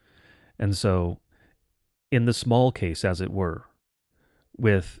 And so, in the small case, as it were,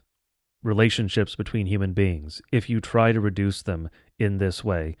 with relationships between human beings, if you try to reduce them in this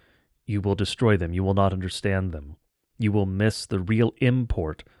way, you will destroy them. You will not understand them. You will miss the real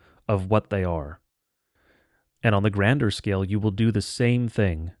import of what they are. And on the grander scale, you will do the same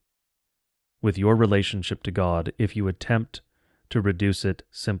thing with your relationship to God if you attempt to reduce it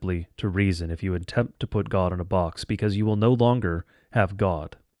simply to reason, if you attempt to put God in a box, because you will no longer have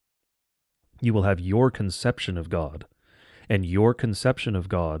God. You will have your conception of God, and your conception of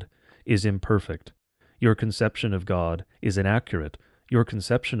God is imperfect. Your conception of God is inaccurate. Your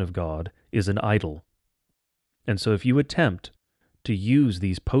conception of God is an idol. And so if you attempt to use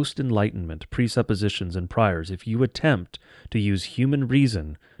these post-enlightenment presuppositions and priors, if you attempt to use human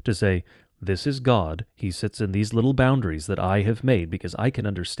reason to say, this is God, he sits in these little boundaries that I have made because I can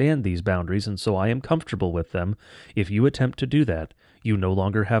understand these boundaries and so I am comfortable with them, if you attempt to do that, you no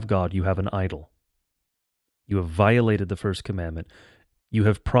longer have God, you have an idol. You have violated the first commandment. You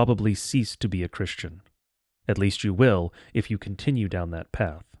have probably ceased to be a Christian. At least you will if you continue down that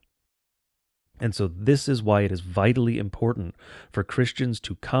path. And so this is why it is vitally important for Christians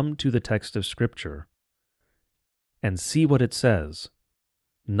to come to the text of Scripture and see what it says,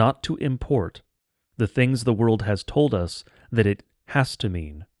 not to import the things the world has told us that it has to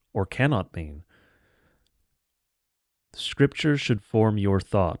mean or cannot mean. Scripture should form your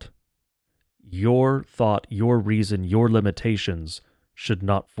thought. Your thought, your reason, your limitations should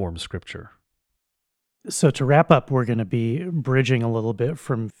not form Scripture. So to wrap up, we're going to be bridging a little bit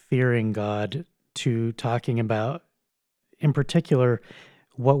from fearing God to talking about, in particular,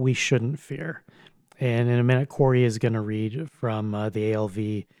 what we shouldn't fear. And in a minute, Corey is going to read from the ALV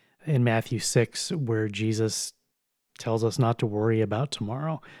in Matthew 6, where Jesus tells us not to worry about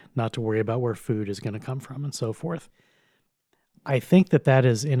tomorrow, not to worry about where food is going to come from, and so forth. I think that that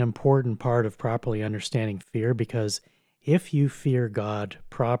is an important part of properly understanding fear, because if you fear God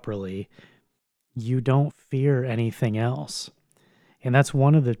properly, you don't fear anything else. And that's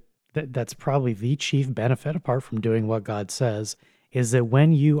one of that's probably the chief benefit, apart from doing what God says, is that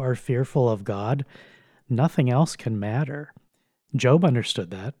when you are fearful of God, nothing else can matter. Job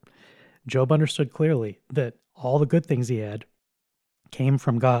understood that. Job understood clearly that all the good things he had came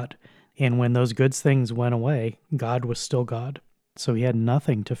from God. And when those good things went away, God was still God. So he had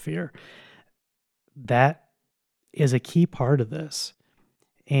nothing to fear. That is a key part of this.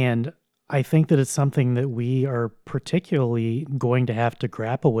 And I think that it's something that we are particularly going to have to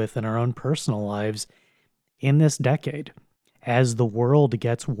grapple with in our own personal lives in this decade, as the world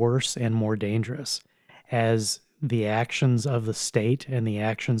gets worse and more dangerous, as the actions of the state and the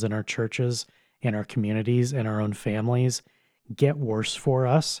actions in our churches, in our communities, in our own families get worse for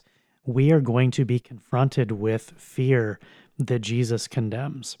us. We are going to be confronted with fear that Jesus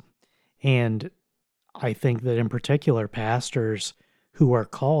condemns. And I think that in particular, pastors who are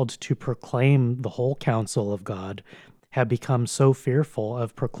called to proclaim the whole counsel of God have become so fearful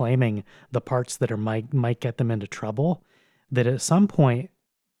of proclaiming the parts that might get them into trouble that at some point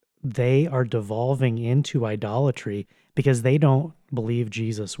they are devolving into idolatry because they don't believe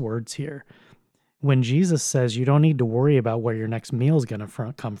Jesus' words here. When Jesus says, you don't need to worry about where your next meal is going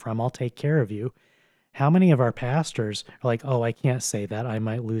to come from, I'll take care of you. How many of our pastors are like, oh, I can't say that, I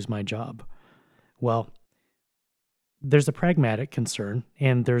might lose my job? Well, there's a pragmatic concern,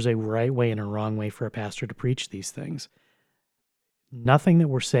 and there's a right way and a wrong way for a pastor to preach these things. Nothing that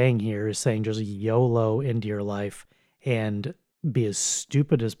we're saying here is saying just YOLO into your life and be as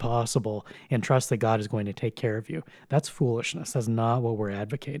stupid as possible and trust that God is going to take care of you. That's foolishness. That's not what we're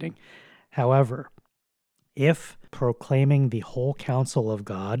advocating. However, if proclaiming the whole counsel of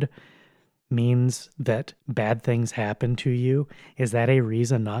God means that bad things happen to you, is that a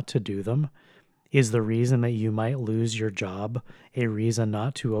reason not to do them? Is the reason that you might lose your job a reason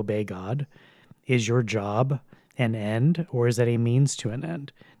not to obey God? Is your job an end, or is it a means to an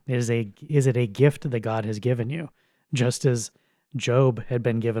end? Is it a gift that God has given you? Just as Job had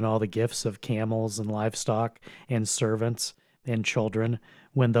been given all the gifts of camels and livestock and servants and children.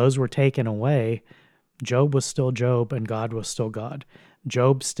 When those were taken away, Job was still Job and God was still God.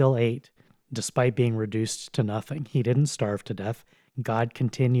 Job still ate despite being reduced to nothing. He didn't starve to death. God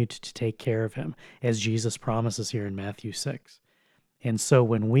continued to take care of him, as Jesus promises here in Matthew 6. And so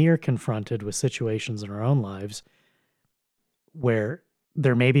when we are confronted with situations in our own lives where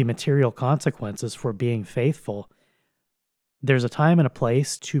there may be material consequences for being faithful, there's a time and a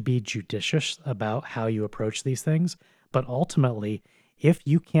place to be judicious about how you approach these things. But ultimately, if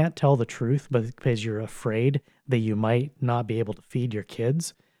you can't tell the truth because you're afraid that you might not be able to feed your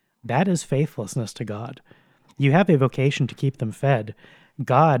kids, that is faithlessness to God. You have a vocation to keep them fed.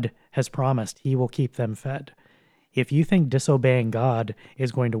 God has promised he will keep them fed. If you think disobeying God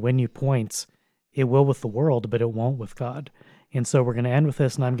is going to win you points, it will with the world, but it won't with God. And so we're going to end with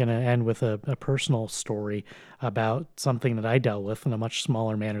this, and I'm going to end with a personal story about something that I dealt with in a much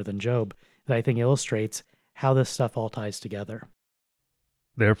smaller manner than Job that I think illustrates how this stuff all ties together.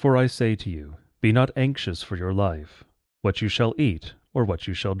 Therefore I say to you, be not anxious for your life, what you shall eat or what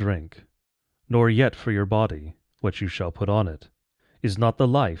you shall drink, nor yet for your body, what you shall put on it. Is not the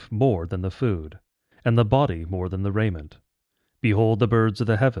life more than the food, and the body more than the raiment? Behold the birds of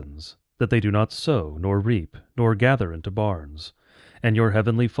the heavens, that they do not sow, nor reap, nor gather into barns, and your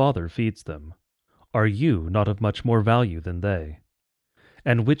heavenly Father feeds them. Are you not of much more value than they?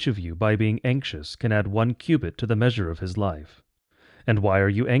 And which of you, by being anxious, can add 1 cubit to the measure of his life? And why are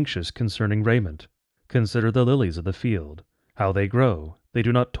you anxious concerning raiment? Consider the lilies of the field, how they grow, they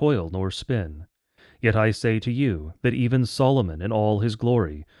do not toil nor spin. Yet I say to you that even Solomon in all his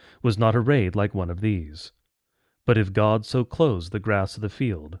glory was not arrayed like one of these. But if God so clothes the grass of the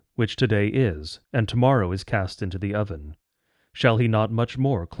field, which today is, and tomorrow is cast into the oven, shall he not much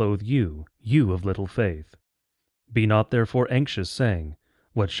more clothe you, you of little faith? Be not therefore anxious, saying,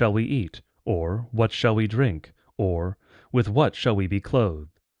 what shall we eat? Or what shall we drink? Or with what shall we be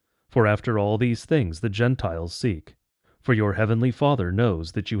clothed? For after all these things the Gentiles seek. For your heavenly Father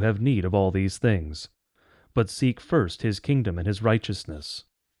knows that you have need of all these things. But seek first his kingdom and his righteousness,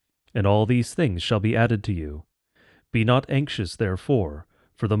 and all these things shall be added to you. Be not anxious, therefore,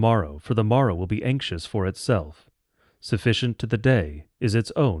 for the morrow will be anxious for itself. Sufficient to the day is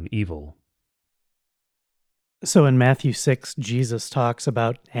its own evil. So in Matthew 6, Jesus talks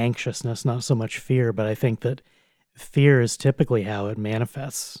about anxiousness, not so much fear, but I think that fear is typically how it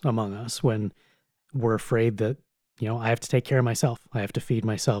manifests among us when we're afraid that, I have to take care of myself. I have to feed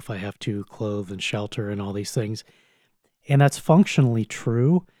myself. I have to clothe and shelter and all these things. And that's functionally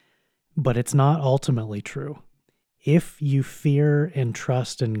true, but it's not ultimately true. If you fear and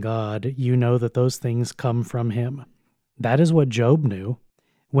trust in God, you know that those things come from him. That is what Job knew.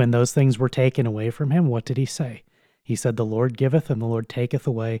 When those things were taken away from him, what did he say? He said, the Lord giveth and the Lord taketh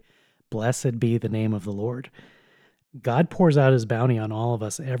away. Blessed be the name of the Lord. God pours out his bounty on all of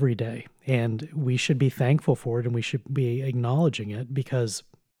us every day, and we should be thankful for it, and we should be acknowledging it, because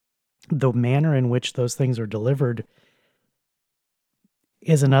the manner in which those things are delivered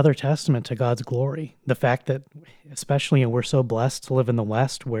is another testament to God's glory. The fact that, especially we're so blessed to live in the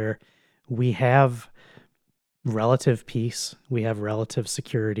West, where we have relative peace, we have relative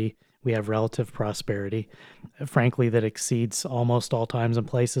security, we have relative prosperity, frankly, that exceeds almost all times and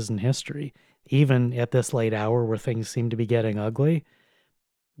places in history. Even at this late hour where things seem to be getting ugly,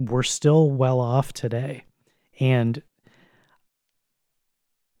 we're still well off today. And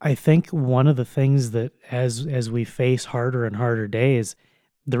I think one of the things that as we face harder and harder days,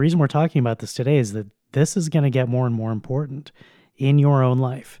 the reason we're talking about this today is that this is going to get more and more important in your own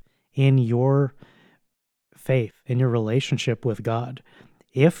life, in your faith, in your relationship with God.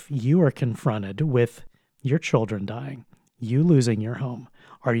 If you are confronted with your children dying, you losing your home,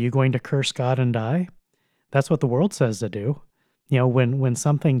 are you going to curse God and die? That's what the world says to do. When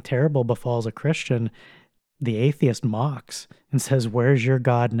something terrible befalls a Christian, the atheist mocks and says, where's your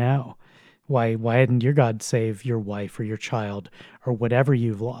God now? Why didn't your God save your wife or your child or whatever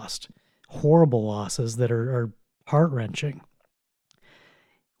you've lost? Horrible losses that are heart-wrenching.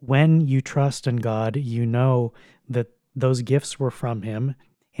 When you trust in God, you know that those gifts were from him,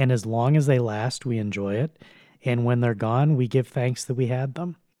 and as long as they last, we enjoy it. And when they're gone, we give thanks that we had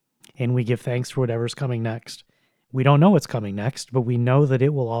them, and we give thanks for whatever's coming next. We don't know what's coming next, but we know that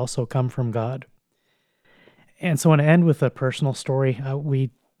it will also come from God. And so I want to end with a personal story.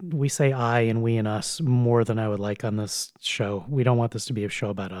 We say I and we and us more than I would like on this show. We don't want this to be a show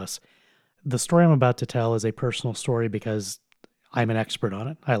about us. The story I'm about to tell is a personal story because I'm an expert on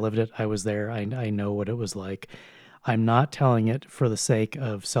it. I lived it. I was there. I know what it was like. I'm not telling it for the sake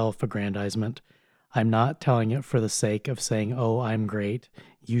of self-aggrandizement. I'm not telling it for the sake of saying, oh, I'm great.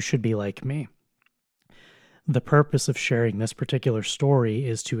 You should be like me. The purpose of sharing this particular story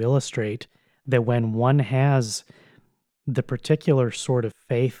is to illustrate that when one has the particular sort of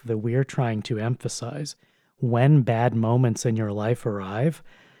faith that we're trying to emphasize, when bad moments in your life arrive,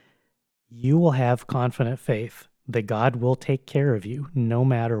 you will have confident faith that God will take care of you no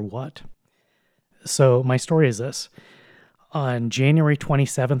matter what. So my story is this. On January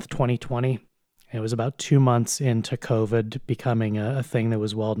 27th, 2020, it was about 2 months into COVID becoming a thing that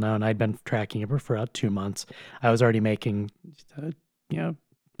was well known. I'd been tracking it for about 2 months. I was already making,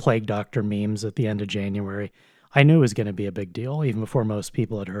 plague doctor memes at the end of January. I knew it was going to be a big deal, even before most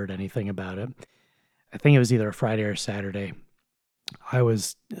people had heard anything about it. I think it was either a Friday or Saturday. I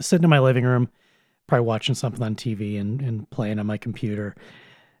was sitting in my living room, probably watching something on TV and playing on my computer.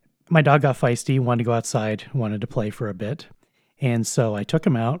 My dog got feisty, wanted to go outside, wanted to play for a bit. And so I took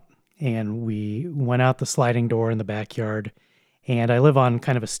him out and we went out the sliding door in the backyard. And I live on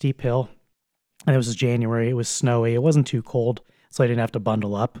kind of a steep hill. And it was January. It was snowy. It wasn't too cold, so I didn't have to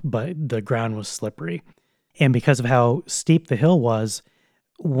bundle up, but the ground was slippery. And because of how steep the hill was,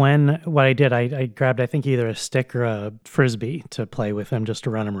 what I did, I grabbed, I think, either a stick or a Frisbee to play with him, just to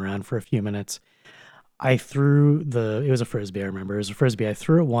run him around for a few minutes. It was a Frisbee, I remember. It was a Frisbee. I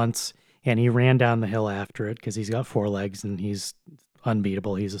threw it once, and he ran down the hill after it because he's got 4 legs and he's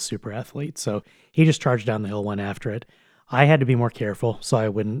unbeatable. He's a super athlete. So he just charged down the hill, went after it. I had to be more careful so I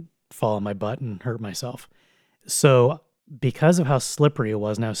wouldn't fall on my butt and hurt myself. So because of how slippery it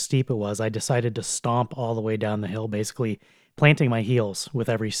was and how steep it was, I decided to stomp all the way down the hill, basically planting my heels with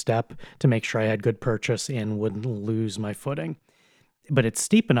every step to make sure I had good purchase and wouldn't lose my footing. But it's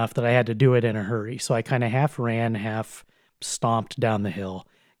steep enough that I had to do it in a hurry. So I kind of half ran, half stomped down the hill,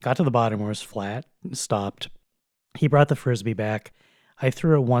 got to the bottom where it was flat, stopped. He brought the Frisbee back. I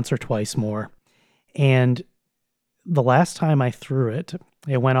threw it once or twice more. And the last time I threw it,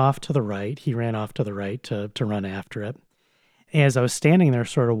 it went off to the right. He ran off to the right to run after it. As I was standing there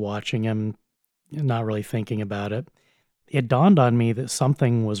sort of watching him, not really thinking about it, it dawned on me that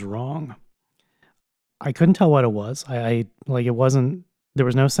something was wrong. I couldn't tell what it was. It wasn't, there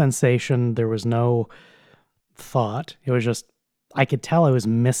was no sensation. There was no thought. It was just, I could tell I was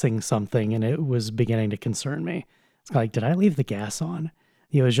missing something and it was beginning to concern me. It's like, did I leave the gas on?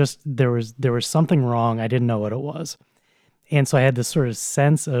 It was just, there was something wrong. I didn't know what it was. And so I had this sort of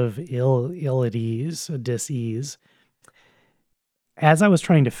sense of ill at ease, dis-ease. As I was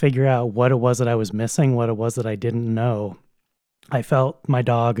trying to figure out what it was that I was missing, what it was that I didn't know, I felt my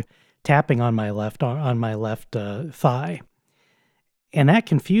dog tapping on my left thigh. And that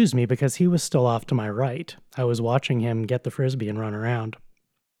confused me because he was still off to my right. I was watching him get the Frisbee and run around,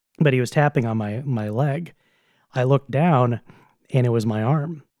 but he was tapping on my leg. I looked down and it was my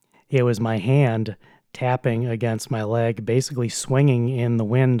arm. It was my hand tapping against my leg, basically swinging in the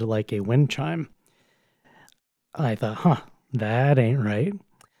wind like a wind chime. I thought, that ain't right.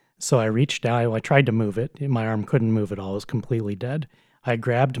 So I reached down, I tried to move it. My arm couldn't move at all. It was completely dead. I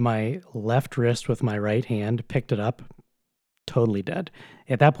grabbed my left wrist with my right hand, picked it up, totally dead.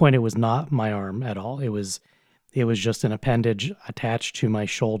 At that point, it was not my arm at all. It was just an appendage attached to my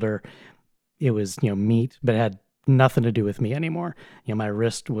shoulder. It was, meat, but it had nothing to do with me anymore. My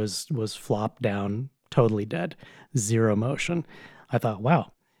wrist was flopped down, totally dead, zero motion. I thought,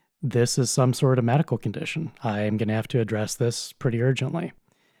 wow, this is some sort of medical condition. I am going to have to address this pretty urgently.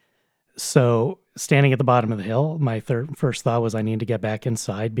 So standing at the bottom of the hill, my first thought was I need to get back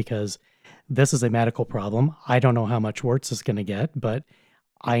inside because this is a medical problem. I don't know how much worse it's going to get, but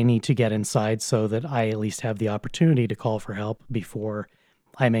I need to get inside so that I at least have the opportunity to call for help before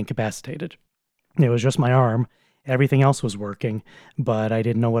I'm incapacitated. It was just my arm. Everything else was working, but I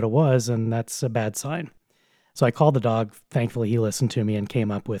didn't know what it was, and that's a bad sign. So I called the dog. Thankfully, he listened to me and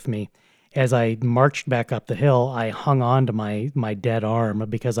came up with me. As I marched back up the hill, I hung on to my dead arm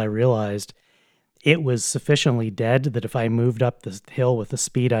because I realized it was sufficiently dead that if I moved up the hill with the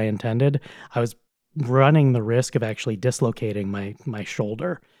speed I intended, I was running the risk of actually dislocating my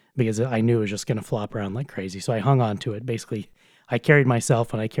shoulder because I knew it was just going to flop around like crazy. So I hung on to it. Basically, I carried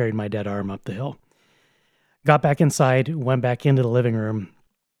myself and I carried my dead arm up the hill. Got back inside, went back into the living room.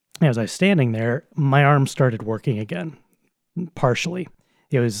 As I was standing there, my arm started working again, partially.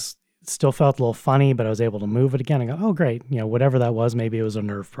 Still felt a little funny, but I was able to move it again. I go, oh, great. Whatever that was, maybe it was a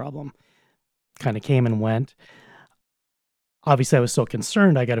nerve problem. Kind of came and went. Obviously, I was still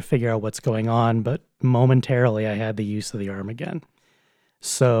concerned. I got to figure out what's going on, but momentarily I had the use of the arm again.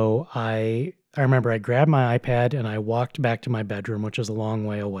 So I remember I grabbed my iPad and I walked back to my bedroom, which is a long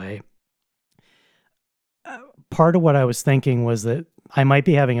way away. Part of what I was thinking was that I might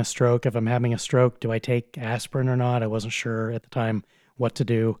be having a stroke. If I'm having a stroke, do I take aspirin or not? I wasn't sure at the time what to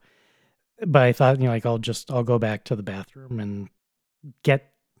do, but I thought, like, I'll go back to the bathroom and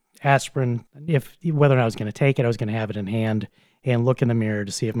get aspirin. Whether or not I was going to take it, I was going to have it in hand and look in the mirror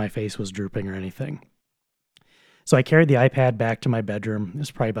to see if my face was drooping or anything. So I carried the iPad back to my bedroom. It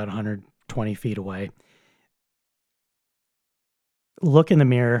was probably about 120 feet away. Look in the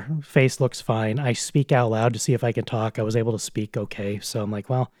mirror, face looks fine. I speak out loud to see if I can talk. I was able to speak okay. So I'm like,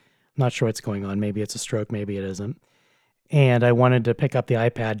 well, I'm not sure what's going on. Maybe it's a stroke, maybe it isn't. And I wanted to pick up the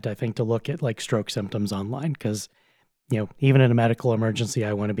iPad, I think, to look at like stroke symptoms online because, even in a medical emergency,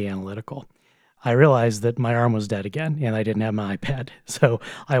 I want to be analytical. I realized that my arm was dead again and I didn't have my iPad. So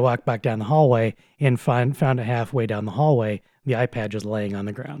I walked back down the hallway and found it halfway down the hallway, the iPad just laying on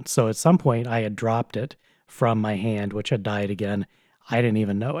the ground. So at some point I had dropped it from my hand, which had died again. I didn't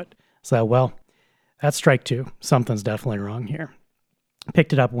even know it. So, well, that's strike two. Something's definitely wrong here.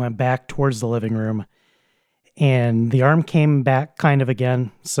 Picked it up, went back towards the living room, and the arm came back kind of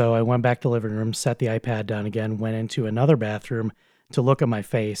again. So I went back to the living room, set the iPad down again, went into another bathroom to look at my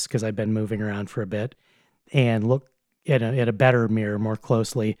face because I'd been moving around for a bit and look at a better mirror more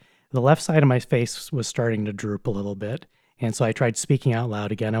closely. The left side of my face was starting to droop a little bit. And so I tried speaking out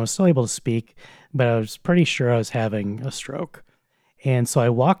loud again. I was still able to speak, but I was pretty sure I was having a stroke. And so I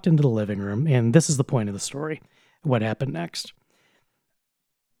walked into the living room, and this is the point of the story. What happened next?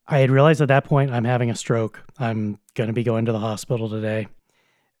 I had realized at that point, I'm having a stroke. I'm going to be going to the hospital today.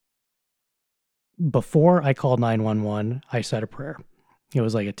 Before I called 911, I said a prayer. It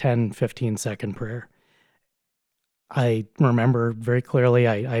was like a 10, 15-second prayer. I remember very clearly,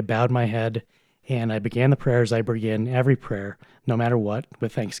 I bowed my head, and I began the prayers. I begin every prayer, no matter what,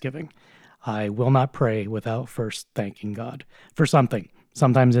 with thanksgiving. I will not pray without first thanking God for something.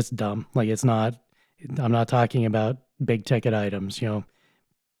 Sometimes it's dumb. Like I'm not talking about big ticket items,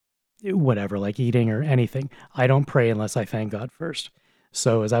 whatever, like eating or anything. I don't pray unless I thank God first.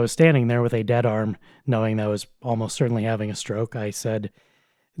 So as I was standing there with a dead arm, knowing that I was almost certainly having a stroke, I said,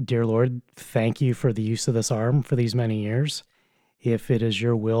 "Dear Lord, thank you for the use of this arm for these many years. If it is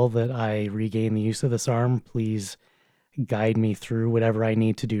your will that I regain the use of this arm, please guide me through whatever I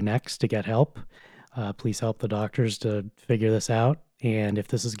need to do next to get help. Please help the doctors to figure this out. And if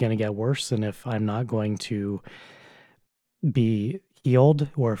this is going to get worse and if I'm not going to be healed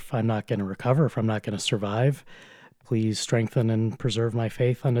or if I'm not going to recover, if I'm not going to survive, please strengthen and preserve my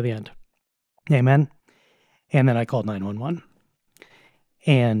faith unto the end." Amen. And then I called 911.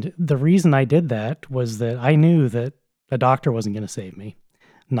 And the reason I did that was that I knew that a doctor wasn't going to save me.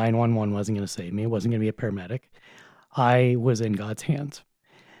 911 wasn't going to save me. It wasn't going to be a paramedic. I was in God's hands.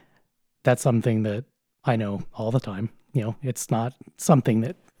 That's something that I know all the time. It's not something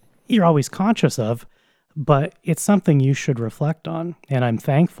that you're always conscious of, but it's something you should reflect on. And I'm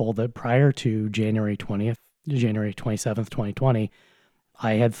thankful that prior to January 27th, 2020,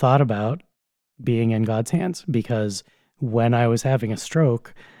 I had thought about being in God's hands because when I was having a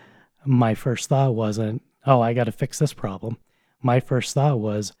stroke, my first thought wasn't, oh, I got to fix this problem. My first thought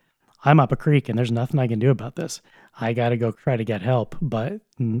was, I'm up a creek and there's nothing I can do about this. I got to go try to get help. But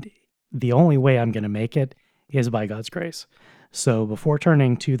the only way I'm going to make it is by God's grace. So before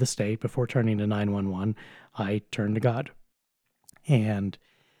turning to the state, before turning to 911, I turned to God. And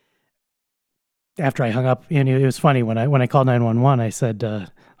after I hung up, and it was funny when I called 911, I said,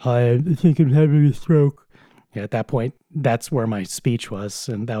 "Hi, I think I'm having a stroke." Yeah, at that point, that's where my speech was,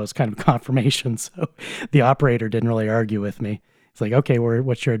 and that was kind of confirmation. So the operator didn't really argue with me. It's like, "Okay,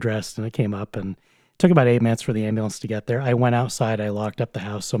 what's your address?" And it came up, and it took about 8 minutes for the ambulance to get there. I went outside. I locked up the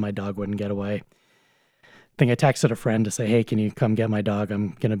house so my dog wouldn't get away. I think I texted a friend to say, "Hey, can you come get my dog?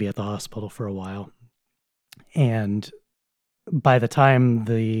 I'm going to be at the hospital for a while." And by the time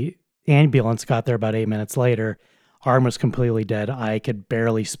the ambulance got there about 8 minutes later, arm was completely dead. I could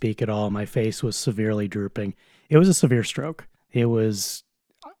barely speak at all. My face was severely drooping. It was a severe stroke.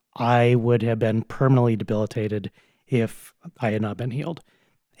 I would have been permanently debilitated if I had not been healed.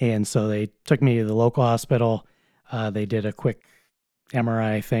 And so they took me to the local hospital. They did a quick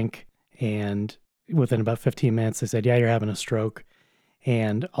MRI, I think, and within about 15 minutes, they said, "Yeah, you're having a stroke."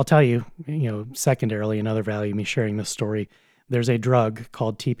 And I'll tell you, secondarily, another value of me sharing this story, there's a drug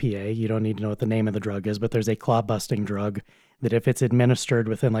called TPA. You don't need to know what the name of the drug is, but there's a clot-busting drug that if it's administered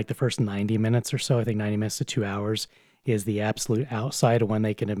within like the first 90 minutes or so, I think 90 minutes to 2 hours is the absolute outside of when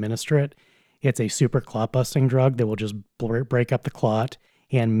they can administer it. It's a super clot-busting drug that will just break up the clot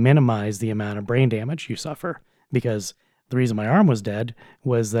and minimize the amount of brain damage you suffer. Because the reason my arm was dead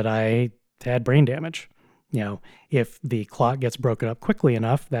was that I had brain damage. If the clot gets broken up quickly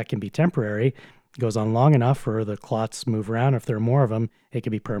enough, that can be temporary. Goes on long enough for the clots move around. If there are more of them, it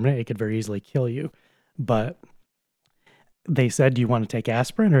could be permanent. It could very easily kill you. But they said, do you want to take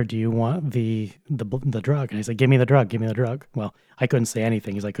aspirin or do you want the drug? And I said, give me the drug, give me the drug. Well, I couldn't say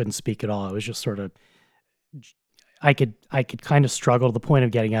anything because I couldn't speak at all. I was just sort of, I could kind of struggle to the point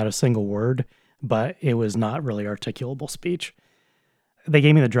of getting out a single word, but it was not really articulable speech. They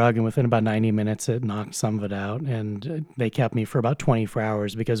gave me the drug, and within about 90 minutes, it knocked some of it out, and they kept me for about 24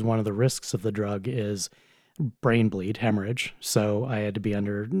 hours because one of the risks of the drug is brain bleed, hemorrhage. So I had to be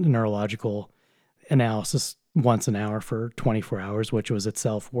under neurological analysis once an hour for 24 hours, which was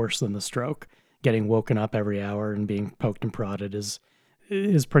itself worse than the stroke. Getting woken up every hour and being poked and prodded is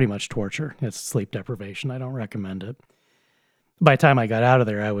pretty much torture. It's sleep deprivation. I don't recommend it. By the time I got out of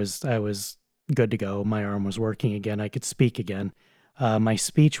there, I was good to go. My arm was working again. I could speak again. My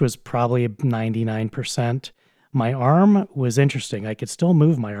speech was probably 99%. My arm was interesting. I could still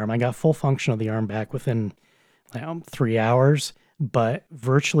move my arm. I got full function of the arm back within 3 hours, but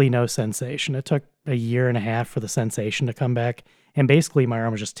virtually no sensation. It took a year and a half for the sensation to come back. And basically my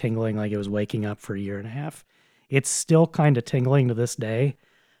arm was just tingling like it was waking up for a year and a half. It's still kind of tingling to this day.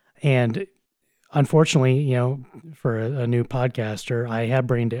 And unfortunately, for a new podcaster, I have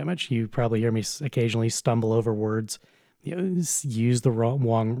brain damage. You probably hear me occasionally stumble over words, use the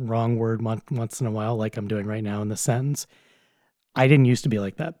wrong word once in a while, like I'm doing right now in the sentence. I didn't used to be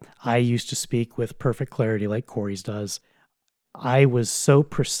like that. I used to speak with perfect clarity like Corey's does. I was so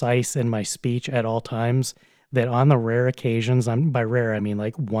precise in my speech at all times that on the rare occasions, by rare I mean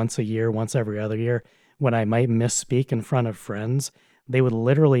like once a year, once every other year, when I might misspeak in front of friends, they would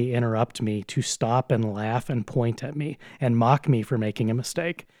literally interrupt me to stop and laugh and point at me and mock me for making a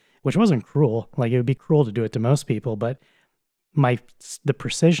mistake, which wasn't cruel. Like, it would be cruel to do it to most people, but the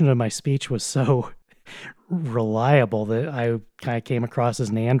precision of my speech was so reliable that I kind of came across as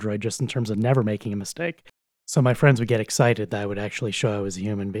an android just in terms of never making a mistake. So my friends would get excited that I would actually show I was a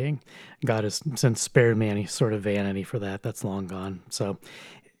human being. God has since spared me any sort of vanity for that. That's long gone. So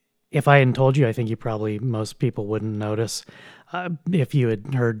if I hadn't told you, I think most people wouldn't notice. If you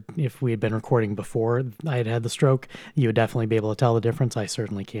had heard, if we had been recording before I had had the stroke, you would definitely be able to tell the difference. I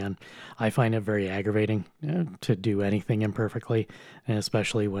certainly can. I find it very aggravating to do anything imperfectly, and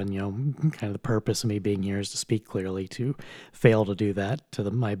especially when, kind of the purpose of me being here is to speak clearly, to fail to do that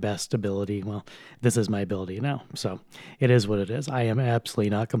to my best ability. Well, this is my ability now, so it is what it is. I am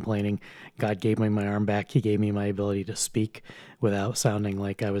absolutely not complaining. God gave me my arm back. He gave me my ability to speak without sounding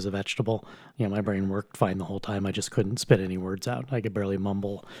like I was a vegetable. My brain worked fine the whole time. I just couldn't spit any words out. I could barely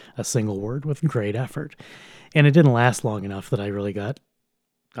mumble a single word with great effort. And it didn't last long enough that I really got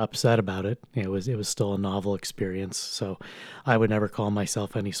upset about it. It was still a novel experience. So I would never call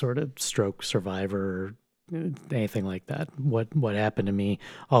myself any sort of stroke survivor or anything like that. What happened to me,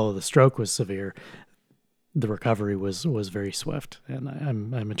 although the stroke was severe, the recovery was very swift, and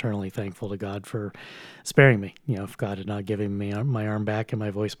I'm eternally thankful to God for sparing me. If God had not given me my arm back and my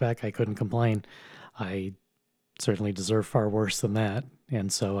voice back, I couldn't complain. I certainly deserve far worse than that,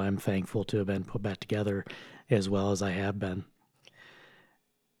 and so I'm thankful to have been put back together as well as I have been.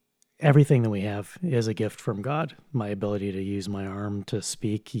 Everything that we have is a gift from God. My ability to use my arm to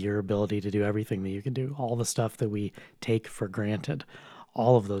speak, your ability to do everything that you can do, all the stuff that we take for granted,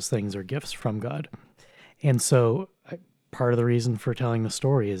 all of those things are gifts from God. And so part of the reason for telling the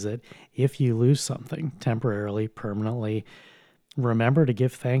story is that if you lose something temporarily, permanently, remember to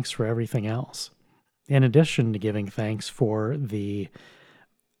give thanks for everything else. In addition to giving thanks for the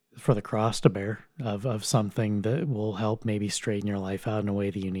cross to bear of something that will help maybe straighten your life out in a way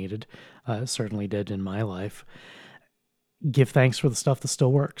that you needed, certainly did in my life. Give thanks for the stuff that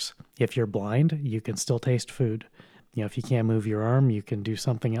still works. If you're blind, you can still taste food. If you can't move your arm, you can do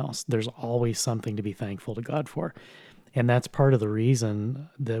something else. There's always something to be thankful to God for. And that's part of the reason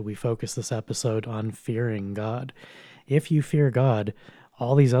that we focus this episode on fearing God. If you fear God,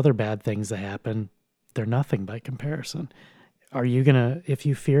 all these other bad things that happen, they're nothing by comparison. If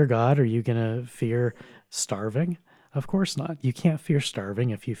you fear God, are you going to fear starving? Of course not. You can't fear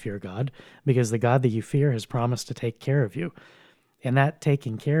starving if you fear God, because the God that you fear has promised to take care of you. And that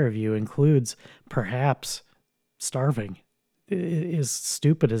taking care of you includes perhaps starving. As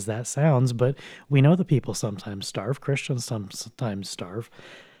stupid as that sounds, but we know that people sometimes starve. Christians sometimes starve.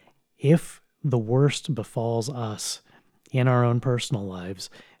 If the worst befalls us in our own personal lives,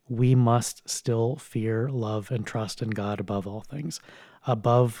 we must still fear, love, and trust in God above all things,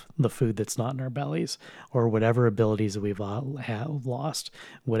 above the food that's not in our bellies, or whatever abilities that we've lost,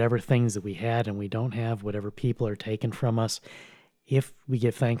 whatever things that we had and we don't have, whatever people are taken from us. If we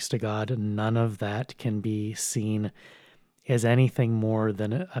give thanks to God, none of that can be seen is anything more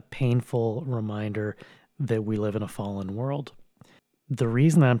than a painful reminder that we live in a fallen world. The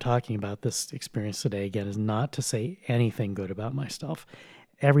reason that I'm talking about this experience today, again, is not to say anything good about myself.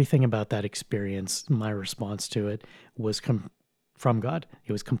 Everything about that experience, my response to it, was from God.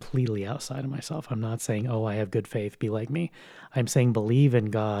 It was completely outside of myself. I'm not saying, oh, I have good faith, be like me. I'm saying believe in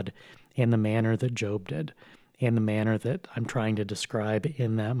God in the manner that Job did, in the manner that I'm trying to describe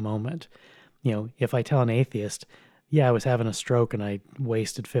in that moment. If I tell an atheist, yeah, I was having a stroke and I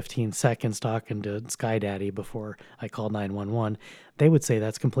wasted 15 seconds talking to Sky Daddy before I called 911, they would say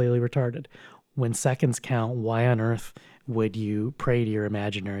that's completely retarded. When seconds count, why on earth would you pray to your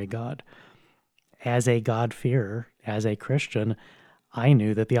imaginary God? As a God-fearer, as a Christian, I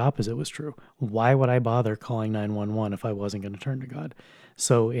knew that the opposite was true. Why would I bother calling 911 if I wasn't going to turn to God?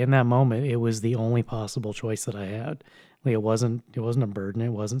 So in that moment, it was the only possible choice that I had. It wasn't a burden. It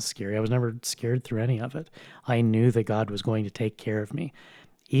wasn't scary. I was never scared through any of it. I knew that God was going to take care of me.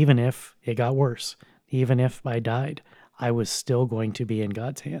 Even if it got worse, even if I died, I was still going to be in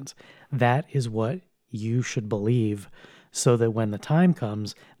God's hands. That is what you should believe, so that when the time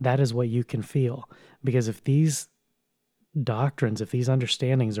comes, that is what you can feel. Because if these doctrines, if these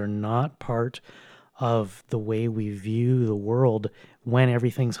understandings are not part of the way we view the world when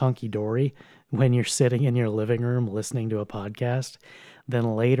everything's hunky-dory, when you're sitting in your living room listening to a podcast,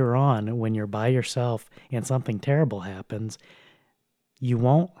 then later on, when you're by yourself and something terrible happens, you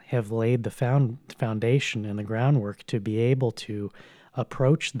won't have laid the foundation and the groundwork to be able to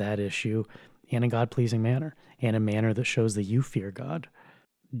approach that issue in a God-pleasing manner, in a manner that shows that you fear God.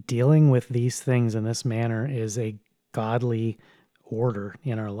 Dealing with these things in this manner is a godly order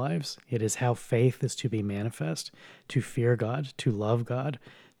in our lives. It is how faith is to be manifest, to fear God, to love God,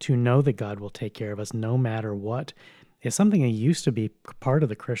 to know that God will take care of us no matter what. It's something that used to be part of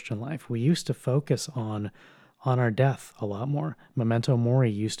the Christian life. We used to focus on our death a lot more. Memento mori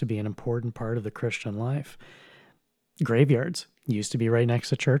used to be an important part of the Christian life. Graveyards used to be right next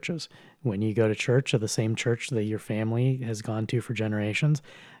to churches. When you go to church, or the same church that your family has gone to for generations,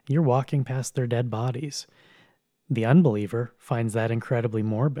 you're walking past their dead bodies. The unbeliever finds that incredibly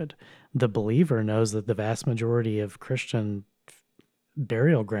morbid. The believer knows that the vast majority of Christian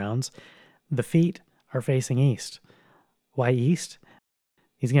burial grounds, the feet are facing east. Why east?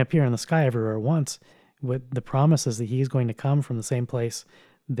 He's going to appear in the sky everywhere at once. With the promise is that he's going to come from the same place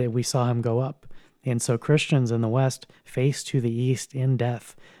that we saw him go up. And so Christians in the West face to the east in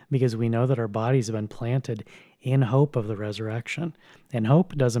death, because we know that our bodies have been planted in hope of the resurrection. And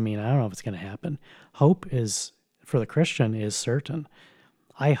hope doesn't mean I don't know if it's going to happen. Hope is, for the Christian, is certain.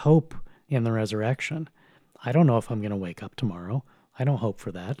 I hope in the resurrection. I don't know if I'm going to wake up tomorrow. I don't hope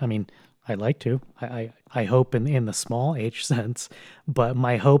for that. I mean, I'd like to. I hope in the small h sense, but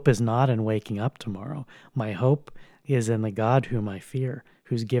my hope is not in waking up tomorrow. My hope is in the God whom I fear,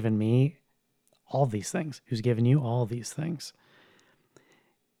 who's given me all these things, who's given you all these things.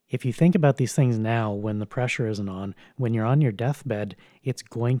 If you think about these things now, when the pressure isn't on, when you're on your deathbed, it's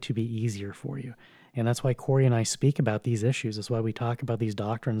going to be easier for you. And that's why Corey and I speak about these issues. That's why we talk about these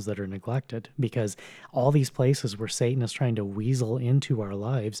doctrines that are neglected, because all these places where Satan is trying to weasel into our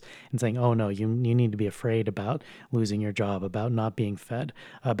lives and saying, oh no, you need to be afraid about losing your job, about not being fed,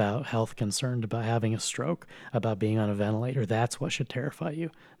 about health concerns, about having a stroke, about being on a ventilator. That's what should terrify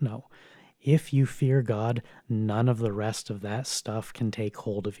you. No. If you fear God, none of the rest of that stuff can take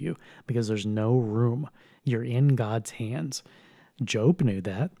hold of you, because there's no room. You're in God's hands. Job knew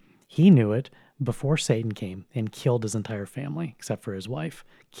that. He knew it before Satan came and killed his entire family, except for his wife,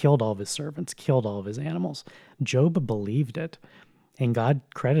 killed all of his servants, killed all of his animals. Job believed it, and God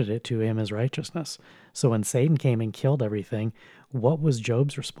credited it to him as righteousness. So when Satan came and killed everything, what was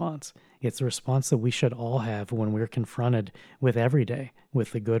Job's response? It's the response that we should all have when we're confronted with every day,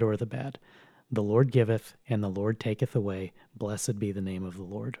 with the good or the bad. The Lord giveth, and the Lord taketh away. Blessed be the name of the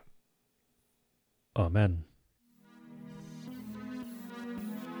Lord. Amen.